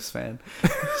a Chiefs fan.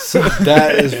 So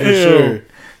That is for sure.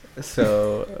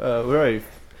 So we're already.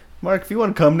 Mark, if you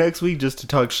want to come next week just to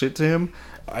talk shit to him,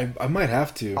 I might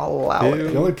have to. I'll allow The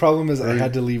it. only problem is I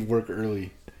had to leave work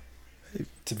early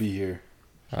to be here.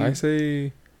 I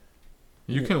say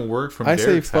You can work from I say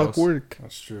Derek's fuck house. work.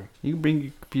 That's true. You can bring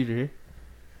your computer here.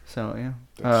 So yeah.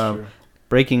 That's true.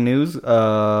 Breaking news: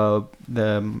 the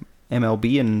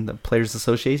MLB and the Players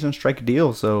Association strike a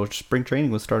deal, so spring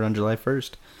training will start on July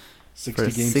 1st 60 for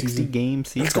a game 60 season. game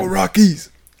season. Let's go Rockies.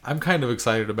 I'm kind of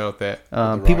excited about that.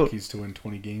 The People, Rockies to win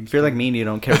 20 games. if you're like me and you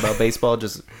don't care about baseball,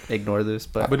 just ignore this.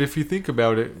 But if you think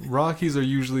about it, Rockies are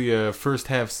usually a first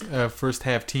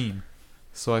half team.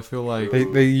 So I feel like,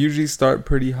 They usually start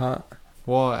pretty hot.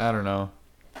 well, I don't know.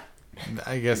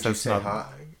 I guess Did you that's say not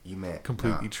hot? You meant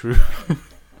completely not. true.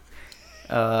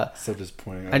 So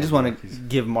disappointing. I just love want Rockies. to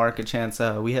give Mark a chance.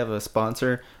 We have a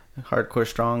sponsor, Hardcore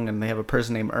Strong, and they have a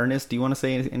person named Ernest. Do you want to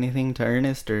say anything to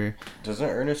Ernest, or Doesn't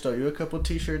Ernest owe you a couple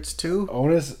t-shirts too?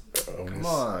 Onus. Come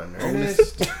on,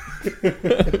 Ernest.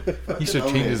 He should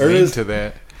Fucking change his Ernest. name to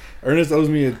that. Ernest owes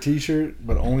me a T-shirt,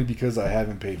 but only because I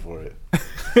haven't paid for it.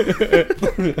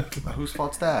 Whose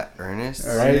fault's that? Ernest?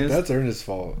 All right, that's Ernest's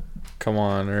fault. Come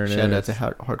on, Ernest. Shout out to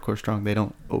Hardcore Strong. They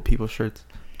don't owe people shirts.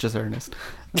 Just Ernest.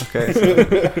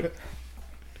 Okay.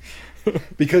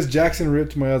 Because Jackson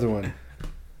ripped my other one.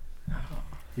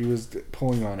 He was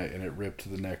pulling on it and it ripped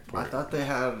the neck I part. thought they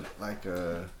had like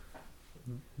a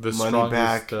The money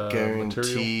back strongest,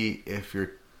 guarantee material. if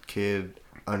your kid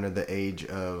under the age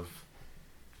of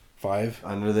 5.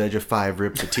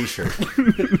 rips a T-shirt.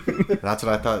 That's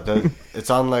what I thought. It's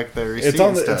on like the receipt.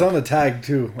 It's on the tag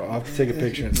too. I'll have to take a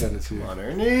picture and send it to you. Come on,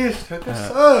 Ernest, hook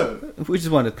us up. We just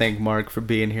want to thank Mark for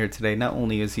being here today. Not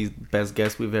only is he the best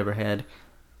guest we've ever had,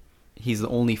 he's the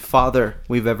only father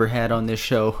we've ever had on this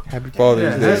show. Happy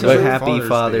Father's Yeah, Day. So Happy happy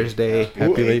Father's Day.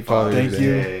 Happy late Father's Thank Day.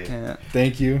 you. Yeah.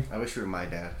 Thank you. I wish you were my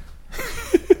dad.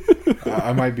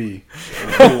 I might be.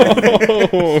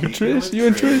 Oh, Trish, you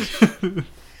and Trish.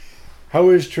 How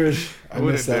is Trish? I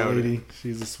wouldn't miss that doubt it. lady.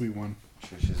 She's a sweet one.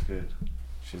 She's good.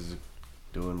 She's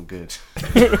doing good.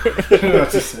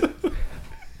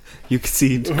 You can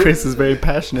see Chris is very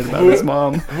passionate about his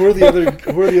mom. Who are the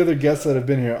other guests that have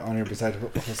been here on here besides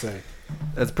Jose?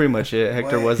 That's pretty much it.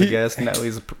 Hector was a guest. Now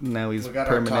he's We got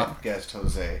permanent. our top guest,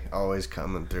 Jose, always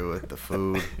coming through with the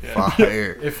food,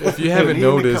 fire. If you haven't He need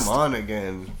to noticed, come on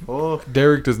again. Oh,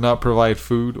 Derek does not provide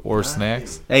food or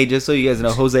snacks. Hey, just so you guys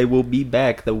know, Jose will be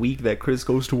back the week that Chris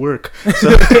goes to work. So,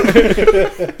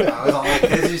 I was all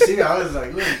as you see, I was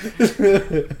like,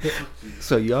 look.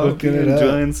 so y'all Hooking be it up.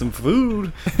 enjoying some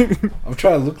food. I'm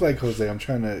trying to look like Jose. I'm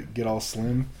trying to get all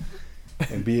slim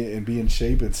and be in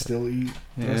shape and still eat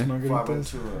Yeah. Dos I went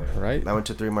Margaritas. to, Right? I went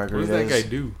to 3 margaritas. What does that guy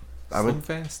do? I Slim went-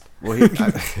 fast. Well,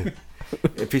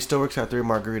 if he still works at 3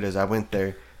 margaritas, I went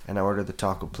there and I ordered the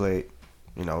taco plate.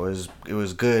 You know, it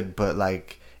was good, but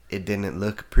like it didn't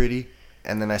look pretty.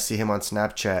 And then I see him on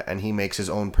Snapchat and he makes his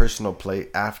own personal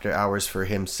plate after hours for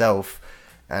himself,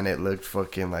 and it looked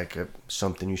fucking like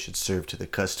something you should serve to the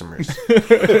customers.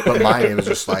 But mine, it was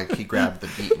just like he grabbed the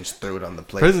meat and just threw it on the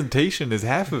plate. Presentation is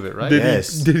half of it, right? Yes.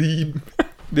 Did he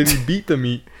beat the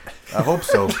meat? I hope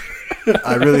so.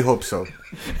 I really hope so,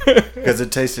 because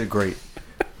it tasted great.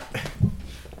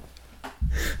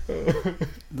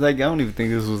 Like, I don't even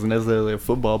think this was necessarily a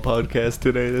football podcast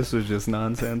today. This was just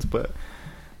nonsense. But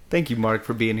thank you, Mark,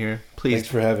 for being here. Please, Thanks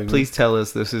for having me. please tell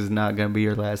us this is not going to be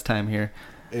your last time here.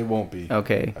 It won't be.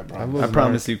 Okay. I I promise.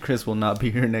 promise you, Chris will not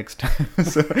be here next time.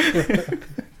 So, That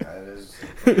is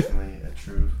unfortunately a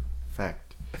true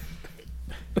fact.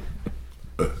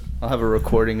 I'll have a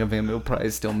recording of him. He'll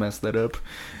probably still mess that up.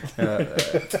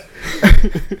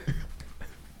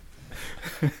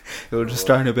 He'll just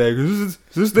start in the back. Is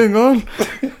this thing on?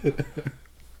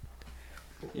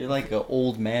 You're like an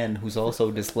old man who's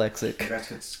also dyslexic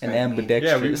and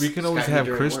ambidextrous. Yeah, we can always Skype have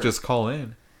during Chris work. just call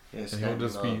in, Yes, and he'll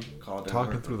just be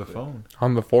talking through the phone.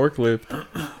 On the forklift.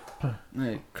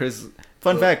 Hey, Chris.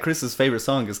 Fun fact: Chris's favorite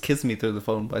song is "Kiss Me Through the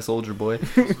Phone" by Soldier Boy.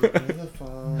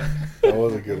 That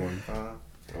was a good one.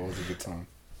 That was a good song.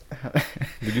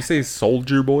 Did you say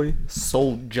Soldier Boy?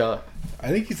 Soldier. I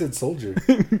think he said soldier.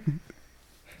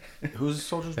 Who's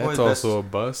Soldier's Boy's That's best? also a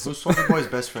bust. Who's Soldier Boy's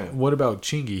best friend? What about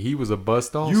Chingy? He was a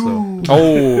bust also.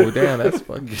 Oh, damn, that's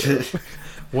fucking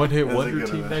One hit That's a wonder good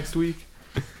team one. next week.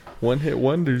 one hit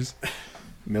wonders.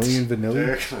 Million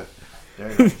Vanilla.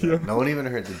 Derek, no one even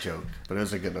heard the joke, but it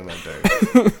was a good one on Derek.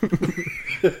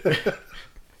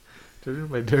 Judging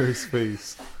by Derek's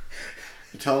face.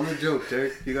 Tell him the joke,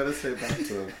 Derek. You gotta say it back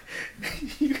to him.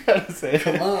 You gotta say it.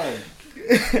 Come on.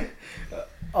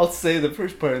 I'll say the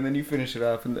first part and then you finish it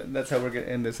off, and that's how we're gonna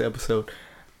end this episode.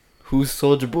 Who's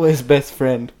Soldier Boy's best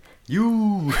friend?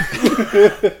 You.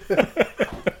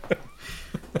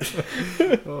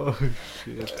 Oh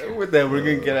shit. With that, we're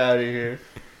gonna get out of here.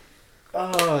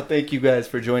 Oh, thank you guys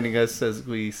for joining us. As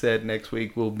we said, next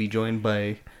week we'll be joined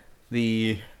by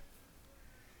the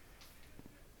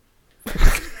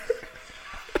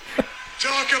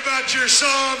Talk about your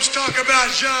Psalms. Talk about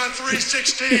John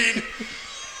 3:16.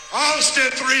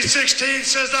 Austin 3:16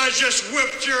 says, "I just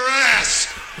whipped your ass."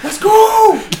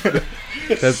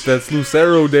 That's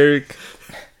Lucero, Derek.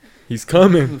 He's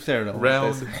coming. Lucero.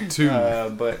 Round 2.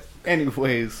 But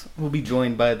anyways, we'll be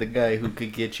joined by the guy who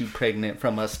could get you pregnant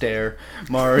from a stare,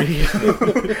 Mario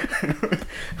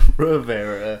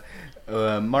Rivera.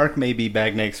 Mark may be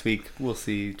back next week. We'll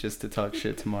see. Just to talk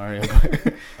shit to Mario.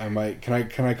 I might. Can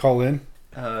I call in?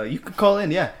 You could call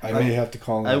in. Yeah, I may have to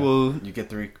call in. I will. You get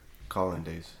 3 call-in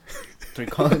days. 3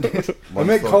 call-in days. I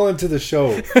may call into the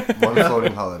show. One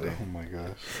floating holiday. Oh my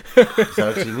gosh. Is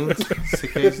that what you mean?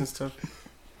 Sick days and stuff?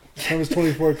 Time is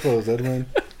 24 closed, Edwin.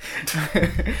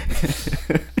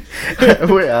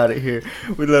 We're out of here.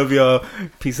 We love y'all.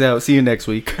 Peace out. See you next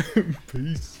week.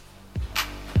 Peace.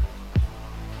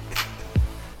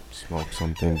 Smoke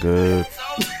something good.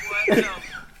 Is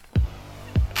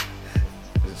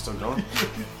it still going?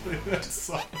 Did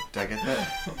I get that?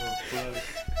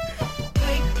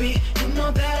 Baby, you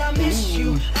know that I miss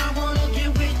you. I wanna get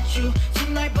with you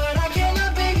tonight, but I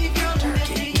cannot, baby girl. That's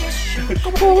the issue.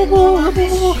 I know I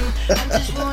miss you. I just wanna